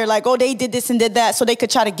fired. Like, oh, they did this and did that, so they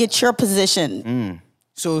could try to get your position.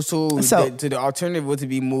 So the alternative was to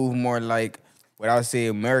be moved more like, But I would say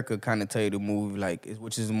America kind of tell you to move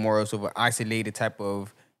which is more sort of an isolated type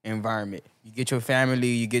of environment. You get your family,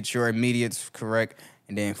 you get your immediates correct,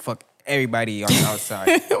 and then fuck everybody on the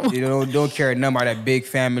outside. You don't care nothing about that big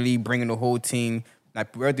family, bringing the whole team.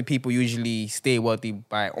 Like wealthy people usually stay wealthy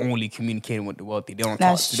by only communicating with the wealthy. They don't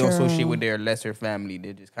talk. They don't associate with their lesser family.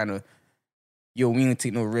 They just kind of, we don't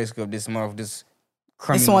take no risk of this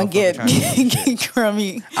crummy. This one get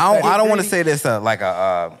crummy. I don't want to say this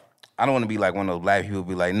I don't want to be like one of those black people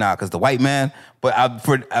be like, nah, because the white man. But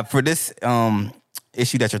for this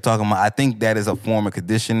issue that you're talking about, I think that is a form of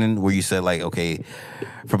conditioning where you said like, okay,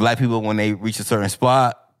 for black people, when they reach a certain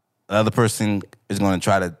spot, the other person is going to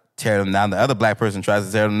try to tear them down. The other black person tries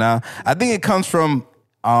to tear them down. I think it comes from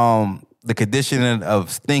the conditioning of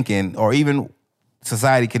thinking, or even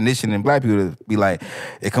society conditioning black people to be like,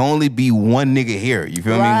 it can only be one nigga here. You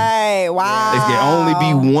feel me? Right. Wow. It can only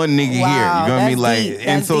be one nigga here. You feel me? Like, deep.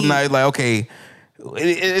 and so now it's like, okay,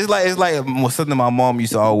 it's like something my mom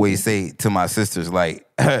used to always say to my sisters, like,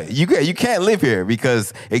 you can't live here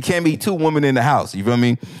because it can't be two women in the house. You feel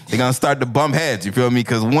me? They're gonna start to bump heads. You feel me?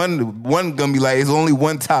 Because one gonna be like, it's only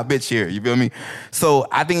one top bitch here. You feel me? So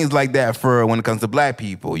I think it's like that for when it comes to black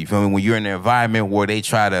people. You feel me? When you're in an environment where they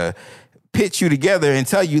try to pitch you together and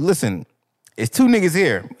tell you, listen, it's two niggas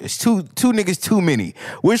here. It's two niggas too many.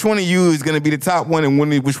 Which one of you is gonna be the top one, and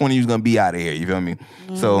which one of you is gonna be out of here? You feel me?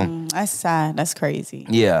 So that's sad. That's crazy.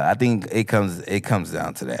 Yeah, I think it comes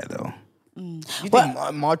down to that though. You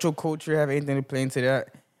think macho culture have anything to play into that?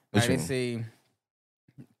 Like they say,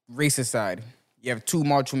 race aside, you have two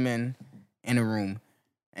macho men in a room,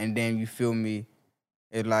 and then you feel me,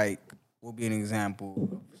 it like will be an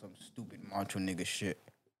example of some stupid macho nigga shit.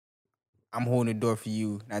 I'm holding the door for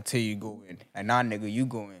you, and I tell you go in. Like, nah, nigga, you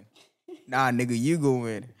go in. Nah, nigga, you go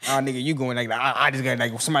in. Nah, nigga, you go in. Like I just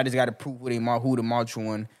got somebody just got to prove who the macho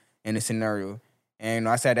one in the scenario. And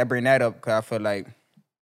I said I bring that up because I feel like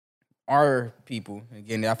our people,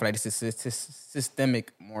 again, I feel like this is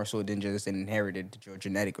systemic more so than just inherited or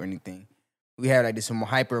genetic or anything. We have like this more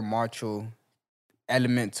hyper macho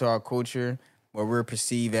element to our culture where we're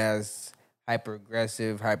perceived as hyper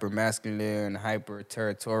aggressive, hyper masculine, hyper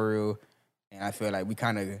territorial. And I feel like we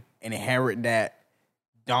kind of inherit that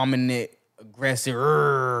dominant, aggressive,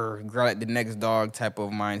 growl at the next dog type of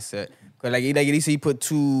mindset. Because like you see, you put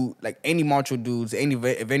two, like any macho dudes, of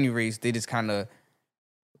any race, they just kind of,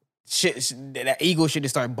 that ego shit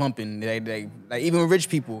just start bumping. Like even rich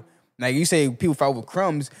people, like you say people fight over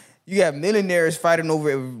crumbs, you have millionaires fighting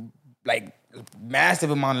over like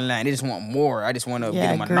massive amount of land. They just want more. I just want to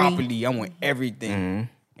get a monopoly. I want everything. Mm-hmm.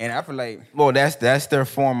 And I feel like, well, that's their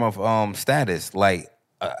form of status. Like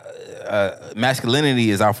masculinity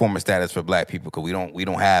is our form of status for black people because we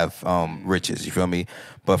don't have riches. You feel me?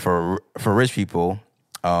 But for rich people,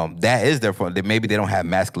 that is their form. Maybe they don't have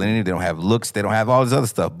masculinity, they don't have looks, they don't have all this other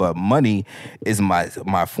stuff. But money is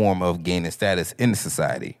my form of gaining status in the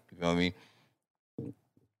society. You feel me?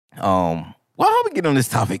 Why are we getting on this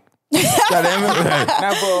topic?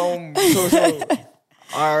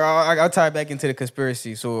 I'll tie it back into the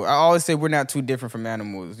conspiracy. So I always say we're not too different from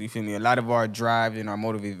animals. You feel me? A lot of our drive and our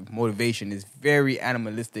motivation is very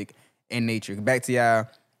animalistic in nature. Back to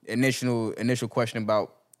your initial question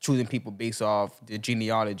about choosing people based off the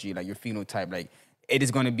genealogy, like your phenotype. Like it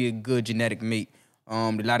is going to be a good genetic mate.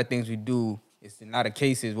 A lot of things we do, in a lot of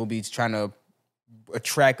cases, we'll be trying to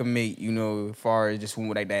attract a mate. You know, as far as just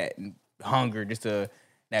like that hunger, just that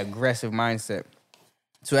aggressive mindset.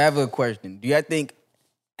 So I have a question. Do you think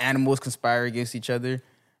animals conspire against each other?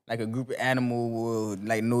 Like a group of animals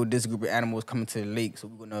will know this group of animals coming to the lake, so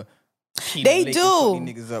we're gonna they do.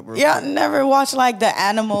 Yeah, I never watched like the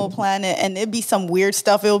Animal Planet, and it'd be some weird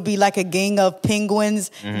stuff. It'll be like a gang of penguins,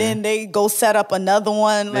 then they go set up another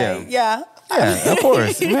one. Like, yeah, of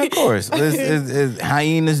course, man, of course. It's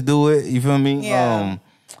hyenas do it. You feel me? Yeah.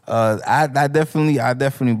 I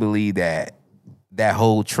definitely believe that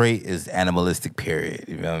whole trait is animalistic. Period.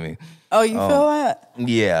 You feel me? Oh, you feel that?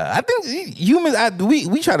 Yeah, I think humans.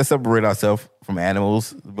 We try to separate ourselves from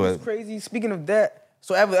animals, but it's crazy. Speaking of that,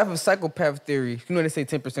 so I have a psychopath theory. You know they say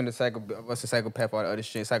 10% of us are psychopath, all the other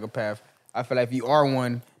shit. Psychopath. I feel like if you are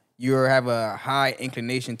one, you have a high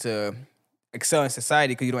inclination to excel in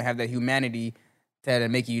society because you don't have that humanity to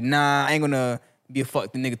make you. Nah, I ain't gonna be a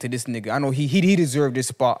fuck the nigga to this nigga. I know he deserved this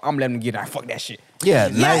spot. I'm letting him get it. Fuck that shit. Yeah.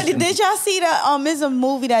 Nice. Did y'all see that? There's a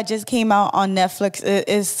movie that just came out on Netflix.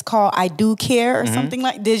 It's called I Do Care or something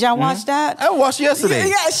like. Did y'all watch that? I watched yesterday.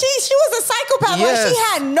 Yeah, she was a psychopath. Yes. Like she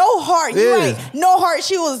had no heart. You're right. No heart.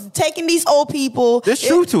 She was taking these old people. There's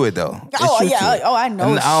truth to it though. I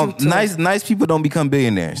know. Nice people don't become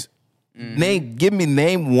billionaires.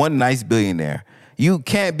 Name one nice billionaire. You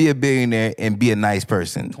can't be a billionaire and be a nice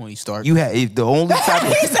person. Tony Stark. You have the only type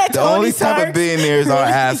He said of Tony Stark. of billionaires are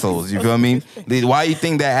assholes. You feel me? Why you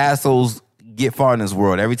think that assholes get far in this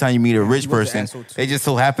world? Every time you meet a rich was an person, asshole too. they just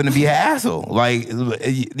so happen to be an asshole. Like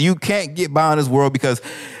you can't get by in this world because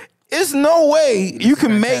it's no way you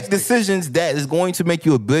can make decisions that is going to make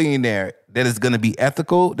you a billionaire that is going to be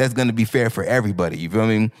ethical, that's going to be fair for everybody. You feel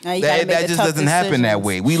me? Now you gotta make That the just tough doesn't happen that decisions.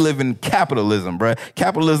 way. We live in capitalism, bruh.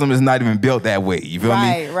 Capitalism is not even built that way. You feel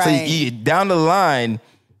me? Right, So right. down the line,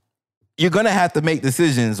 you're going to have to make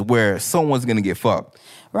decisions where someone's going to get fucked.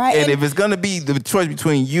 Right. And if it's going to be the choice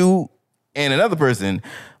between you and another person,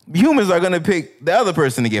 humans are going to pick the other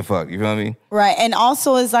person to get fucked. You feel me? Right. And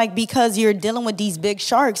also it's like because you're dealing with these big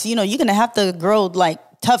sharks, you know, you're gonna have to grow like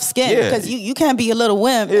tough skin Yeah. because you can't be a little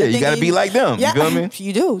wimp. Yeah, and you gotta thinking be like them, you Yeah, feel me?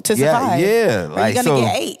 You do to Yeah, survive. yeah, Or like, you're gonna so-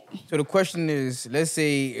 get ate. So the question is, let's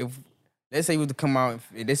say you were to come out,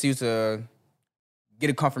 let's say you to get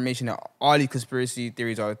a confirmation that all these conspiracy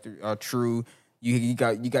theories are true. You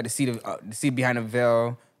got to see the see behind the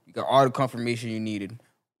veil. You got all the confirmation you needed.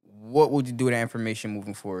 What would you do with that information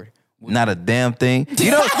moving forward? Not a damn thing. You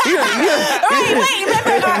know, Wait,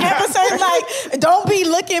 remember our episode? Like, don't be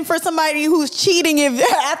looking for somebody who's cheating if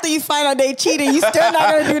after you find out they cheating, you still not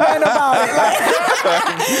gonna do nothing about it. Like,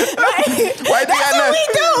 why you think that's what we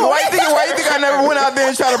do. Why you think I never went out there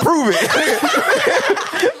and tried to prove it?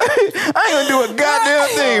 I ain't gonna do a goddamn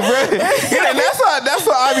thing, bro. And that's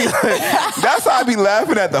how I be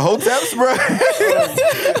laughing at the hoteps, bro.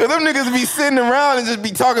 Cause them niggas be sitting around and just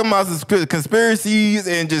be talking about conspiracies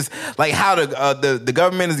and just like how the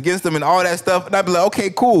government is against them and all that stuff. And I be like, okay,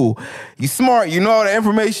 cool. You smart, you know all the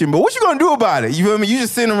information, but what you gonna do about it? You feel me? You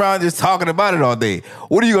just sitting around just talking about it all day.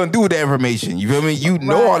 What are you gonna do with that information? You feel me? You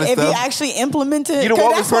know all this if stuff. you actually implement it, You the 'cause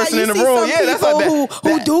woke that's why person you in the see room. some Yeah, that's people how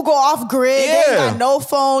who do go off grid. They ain't Yeah. got no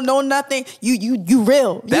phone, no nothing. You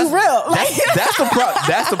real. You real. Like,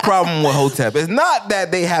 That's the problem with Hotep. It's not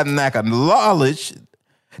that they have lack of knowledge.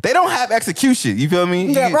 They don't have execution. You feel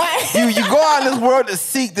me? Yeah, right. You go out in this world to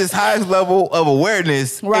seek this highest level of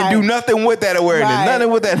awareness Right. and do nothing with that awareness. Right. Nothing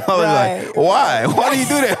with that knowledge. Right. Like, why? Why do you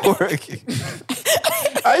do that work?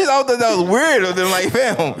 I just thought that was weird of them. Like,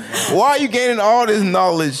 fam, why are you gaining all this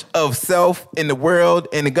knowledge of self and the world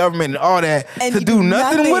and the government and all that and to you do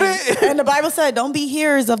nothing with it? And the Bible said, don't be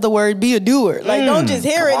hearers of the word, be a doer. Like, don't just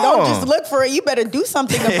hear it, come don't on. just look for it. You better do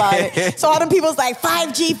something about it. So all them people's like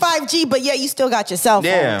 5G, but yeah, you still got your cell phone,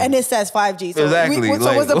 Yeah. and it says 5G. So Exactly. so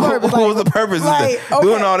Like, what's the purpose? What was the purpose like, of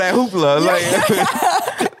doing okay. all that hoopla?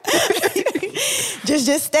 Like,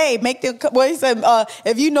 Just stay. Make the what he said.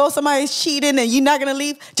 If you know somebody's cheating and you're not gonna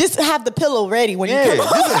leave, just have the pillow ready when yeah, you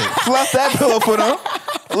come. just fluff that pillow for them.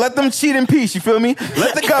 Let them cheat in peace. You feel me?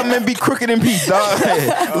 Let the government be crooked in peace, dog.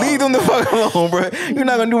 Leave them the fuck alone, bro. You're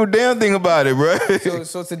not gonna do a damn thing about it, bro.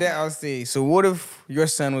 So to that I'll say, so what if your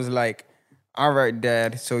son was like, all right,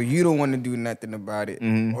 Dad, so you don't want to do nothing about it.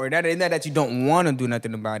 Or not that you don't want to do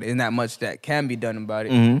nothing about it. It's not much that can be done about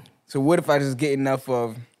it. So what if I just get enough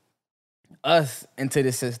of us into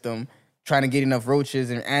the system, trying to get enough roaches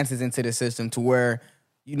and answers into the system to where,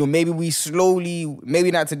 you know, maybe we slowly, maybe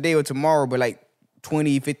not today or tomorrow, but like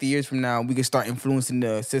 20, 50 years from now, we can start influencing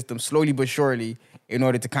the system slowly but surely in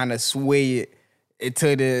order to kind of sway it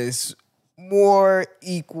into this more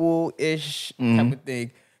equal-ish type of thing.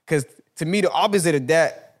 Because to me, the opposite of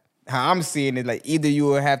that, how I'm seeing it, like either you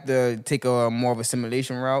will have to take a more of a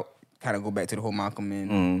simulation route, kind of go back to the whole Malcolm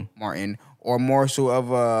and Martin, or more so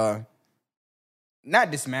of a,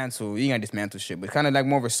 not dismantle, you ain't gotta dismantle shit, but kind of like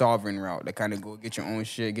more of a sovereign route, that kind of go get your own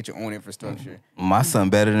shit, get your own infrastructure. My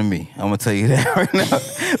son better than me. I'm gonna tell you that right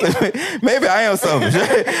now. Maybe I am selfish.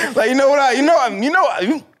 Like, you know what? You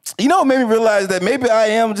know what made me realize that maybe I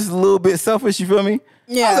am just a little bit selfish. You feel me?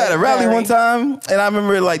 Yeah, I was at a rally very. one time, and I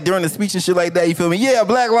remember like during the speech and shit like that. You feel me? Yeah,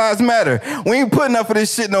 Black Lives Matter. We ain't putting up for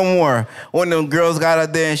this shit no more. One of them girls got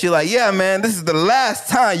out there and she like, yeah, man, this is the last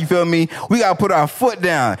time. You feel me? We gotta put our foot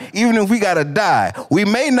down, even if we gotta die. We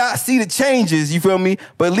may not see the changes. You feel me?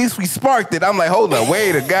 But at least we sparked it. I'm like, hold up,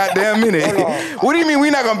 wait a goddamn minute. What do you mean we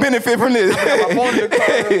not gonna benefit from this?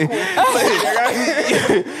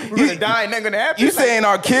 We're gonna die and not gonna happen. You saying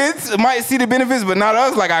our kids might see the benefits, but not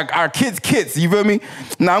us, like our kids, you feel me?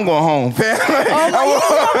 Nah, I'm going home, fam.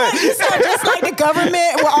 You sound just like the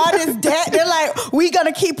government with all this debt. They're like, we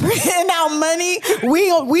gonna keep printing out money. We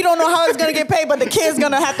don't know how it's gonna get paid, but the kids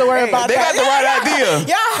gonna have to worry about They that. got the right idea.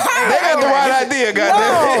 Yeah, They got the right idea,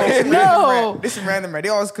 goddamn. no. This is random, right? They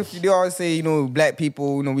always say, you know, black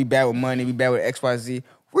people, you know, we bad with money, we bad with XYZ.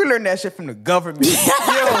 We learned that shit from the government. Yo,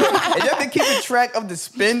 and you have to keep track of the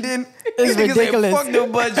spending. It's ridiculous. Fuck the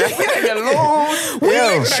budget. We ain't alone. We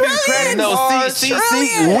in trillions. No, see,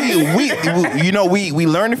 you know, we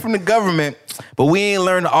learned it from the government, but we ain't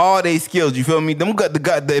learned all they skills. You feel me? Them got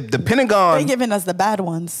the Pentagon. They giving us the bad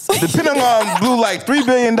ones. The Pentagon blew like $3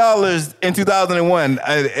 billion in 2001,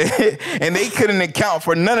 and they couldn't account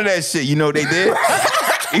for none of that shit. You know what they did?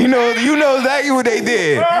 You know exactly what they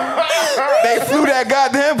did. They flew that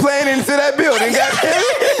goddamn plane into that building.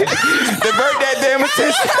 Divert that damn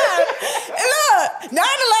attention. Look,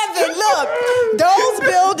 9/11. Look, those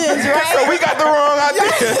buildings, right? So we got the wrong idea.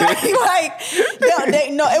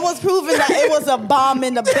 No, it was proven that it was a bomb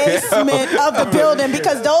in the basement of the building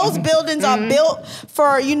because those buildings are built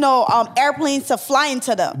for airplanes to fly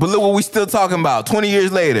into them. But look what we still talking about. 20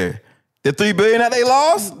 years later. The $3 billion that they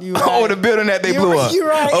lost, or the building that they blew up? You're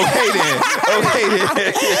right. Okay then.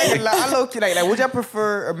 I low key like. Would y'all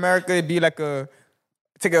prefer America to be like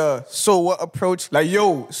take a so what approach? Like,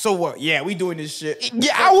 yo, so what? Yeah, we doing this shit.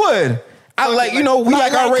 Yeah, I would. We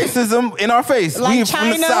like our racism in our face. Like we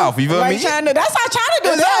China, from the South, you feel me? China. That's how China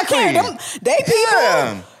do. Exactly. They don't care. They people.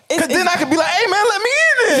 Yeah. Cause then I could be like, hey man, let me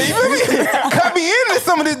in there. You feel me? Cut me into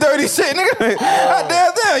some of this dirty shit, nigga.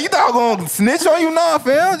 Damn. You thought I was gonna snitch on you? Nah,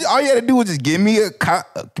 fam. All you had to do was just give me a cut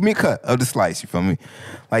of the slice, you feel me?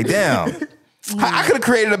 Like, damn. I could have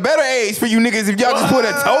created a better age for you niggas if y'all just would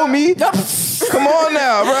have told me. Come on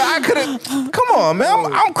now, bro. Come on,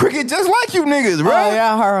 man. I'm cricket just like you niggas, bro. Oh,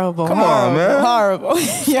 yeah, horrible. Come on, man. Horrible.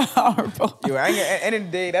 Yeah, horrible. Yo, at the end of the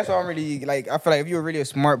day, that's why I'm really like. I feel like if you're really a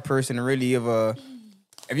smart person, really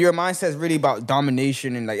if your mindset's really about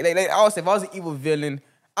domination and like also if I was an evil villain,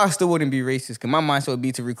 I still wouldn't be racist because my mindset would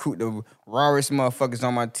be to recruit the rawest motherfuckers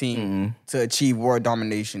on my team to achieve world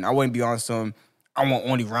domination. I wouldn't be on some. I want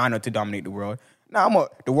only Rhino to dominate the world. No, I want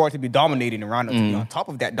the world to be dominated and Rhino to be on top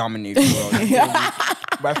of that dominated world.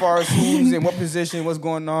 But as far as who's in what position, what's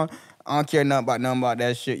going on, I don't care nothing about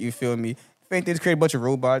that shit. You feel me? If anything, just create a bunch of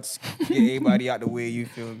robots, get everybody out the way. You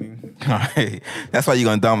feel me? All right. That's why you're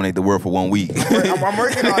gonna dominate the world for 1 week. I'm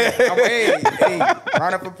working on it. Hey,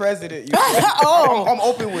 run up for president. You feel me? I'm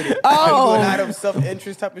open with it. I'm doing a lot of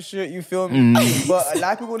self-interest type of shit. You feel me? But a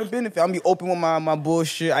lot of people gonna benefit. I'm be open with my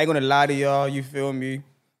bullshit. I ain't gonna lie to y'all. You feel me?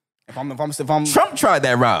 If I'm Trump tried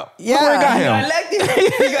that route. Yeah, where got him? He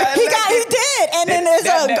did, and then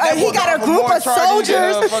he got a group of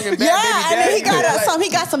soldiers. Yeah, and then he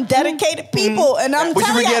got some dedicated people. And I'm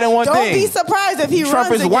telling you, don't be surprised if he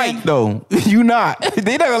Trump runs is again. white though. You not.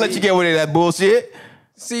 They not gonna let you get away with that bullshit.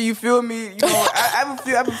 See, you feel me? I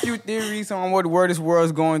have a few theories on where this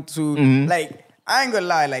world's going to. Like, I ain't gonna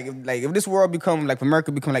lie. Like if this world become like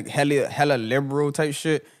America become like hella liberal type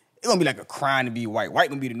shit. It's gonna be like a crime to be white. White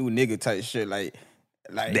gonna be the new nigga type shit. Like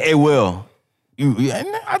it will.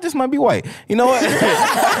 I just might be white. You know what? All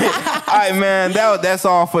right, man. That's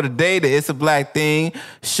all for today. The It's a Black Thing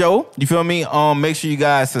show. You feel me? Make sure you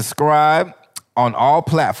guys subscribe on all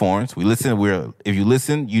platforms. If you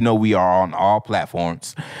listen, you know we are on all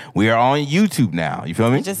platforms. We are on YouTube now. You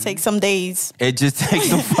feel me? It just takes some days. It just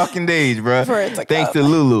takes some fucking days, bro. For it to Thanks come. to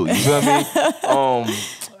Lulu. You feel me?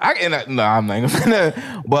 I'm not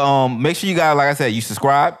gonna. But make sure you guys, like I said, you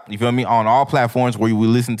subscribe. You feel me? On all platforms where you will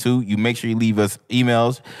listen to. You make sure you leave us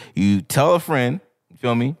emails. You tell a friend. You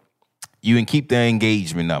feel me? You can keep the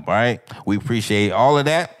engagement up. All right. We appreciate all of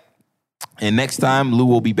that. And next time, Lou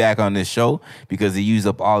will be back on this show because he used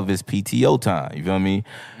up all of his PTO time. You feel me?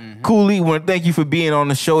 Cooley, want to thank you for being on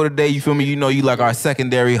the show today. You feel me? You know you like our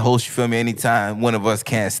secondary host. You feel me? Anytime one of us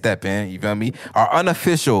can't step in. You feel me? Our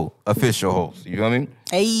unofficial host. You feel me?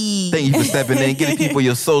 Hey. Thank you for stepping in. Giving people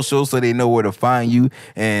your socials so they know where to find you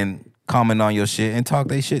and comment on your shit and talk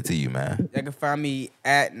their shit to you, man. You can find me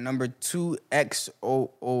at number 2XOOL.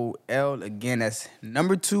 Again, that's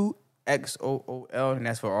number 2XOOL, and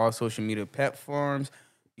that's for all social media platforms.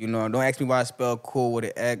 You know, don't ask me why I spell cool with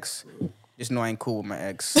an X. Just know I ain't cool with my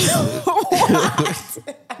ex. And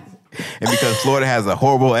because Florida has a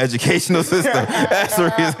horrible educational system, that's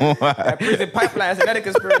the reason why. That prison pipeline, that's another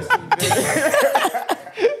conspiracy.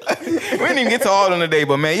 We didn't even get to all of them today,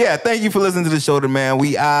 but man, yeah, thank you for listening to the show, man.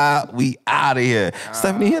 We out of here.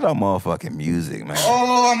 Stephanie, hit our motherfucking music, man.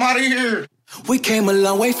 Oh, I'm out of here. We came a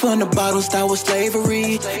long way from the bottles that was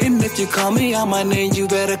slavery. And if you call me out my name, you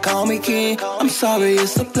better call me king. I'm sorry,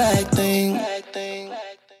 it's a black thing.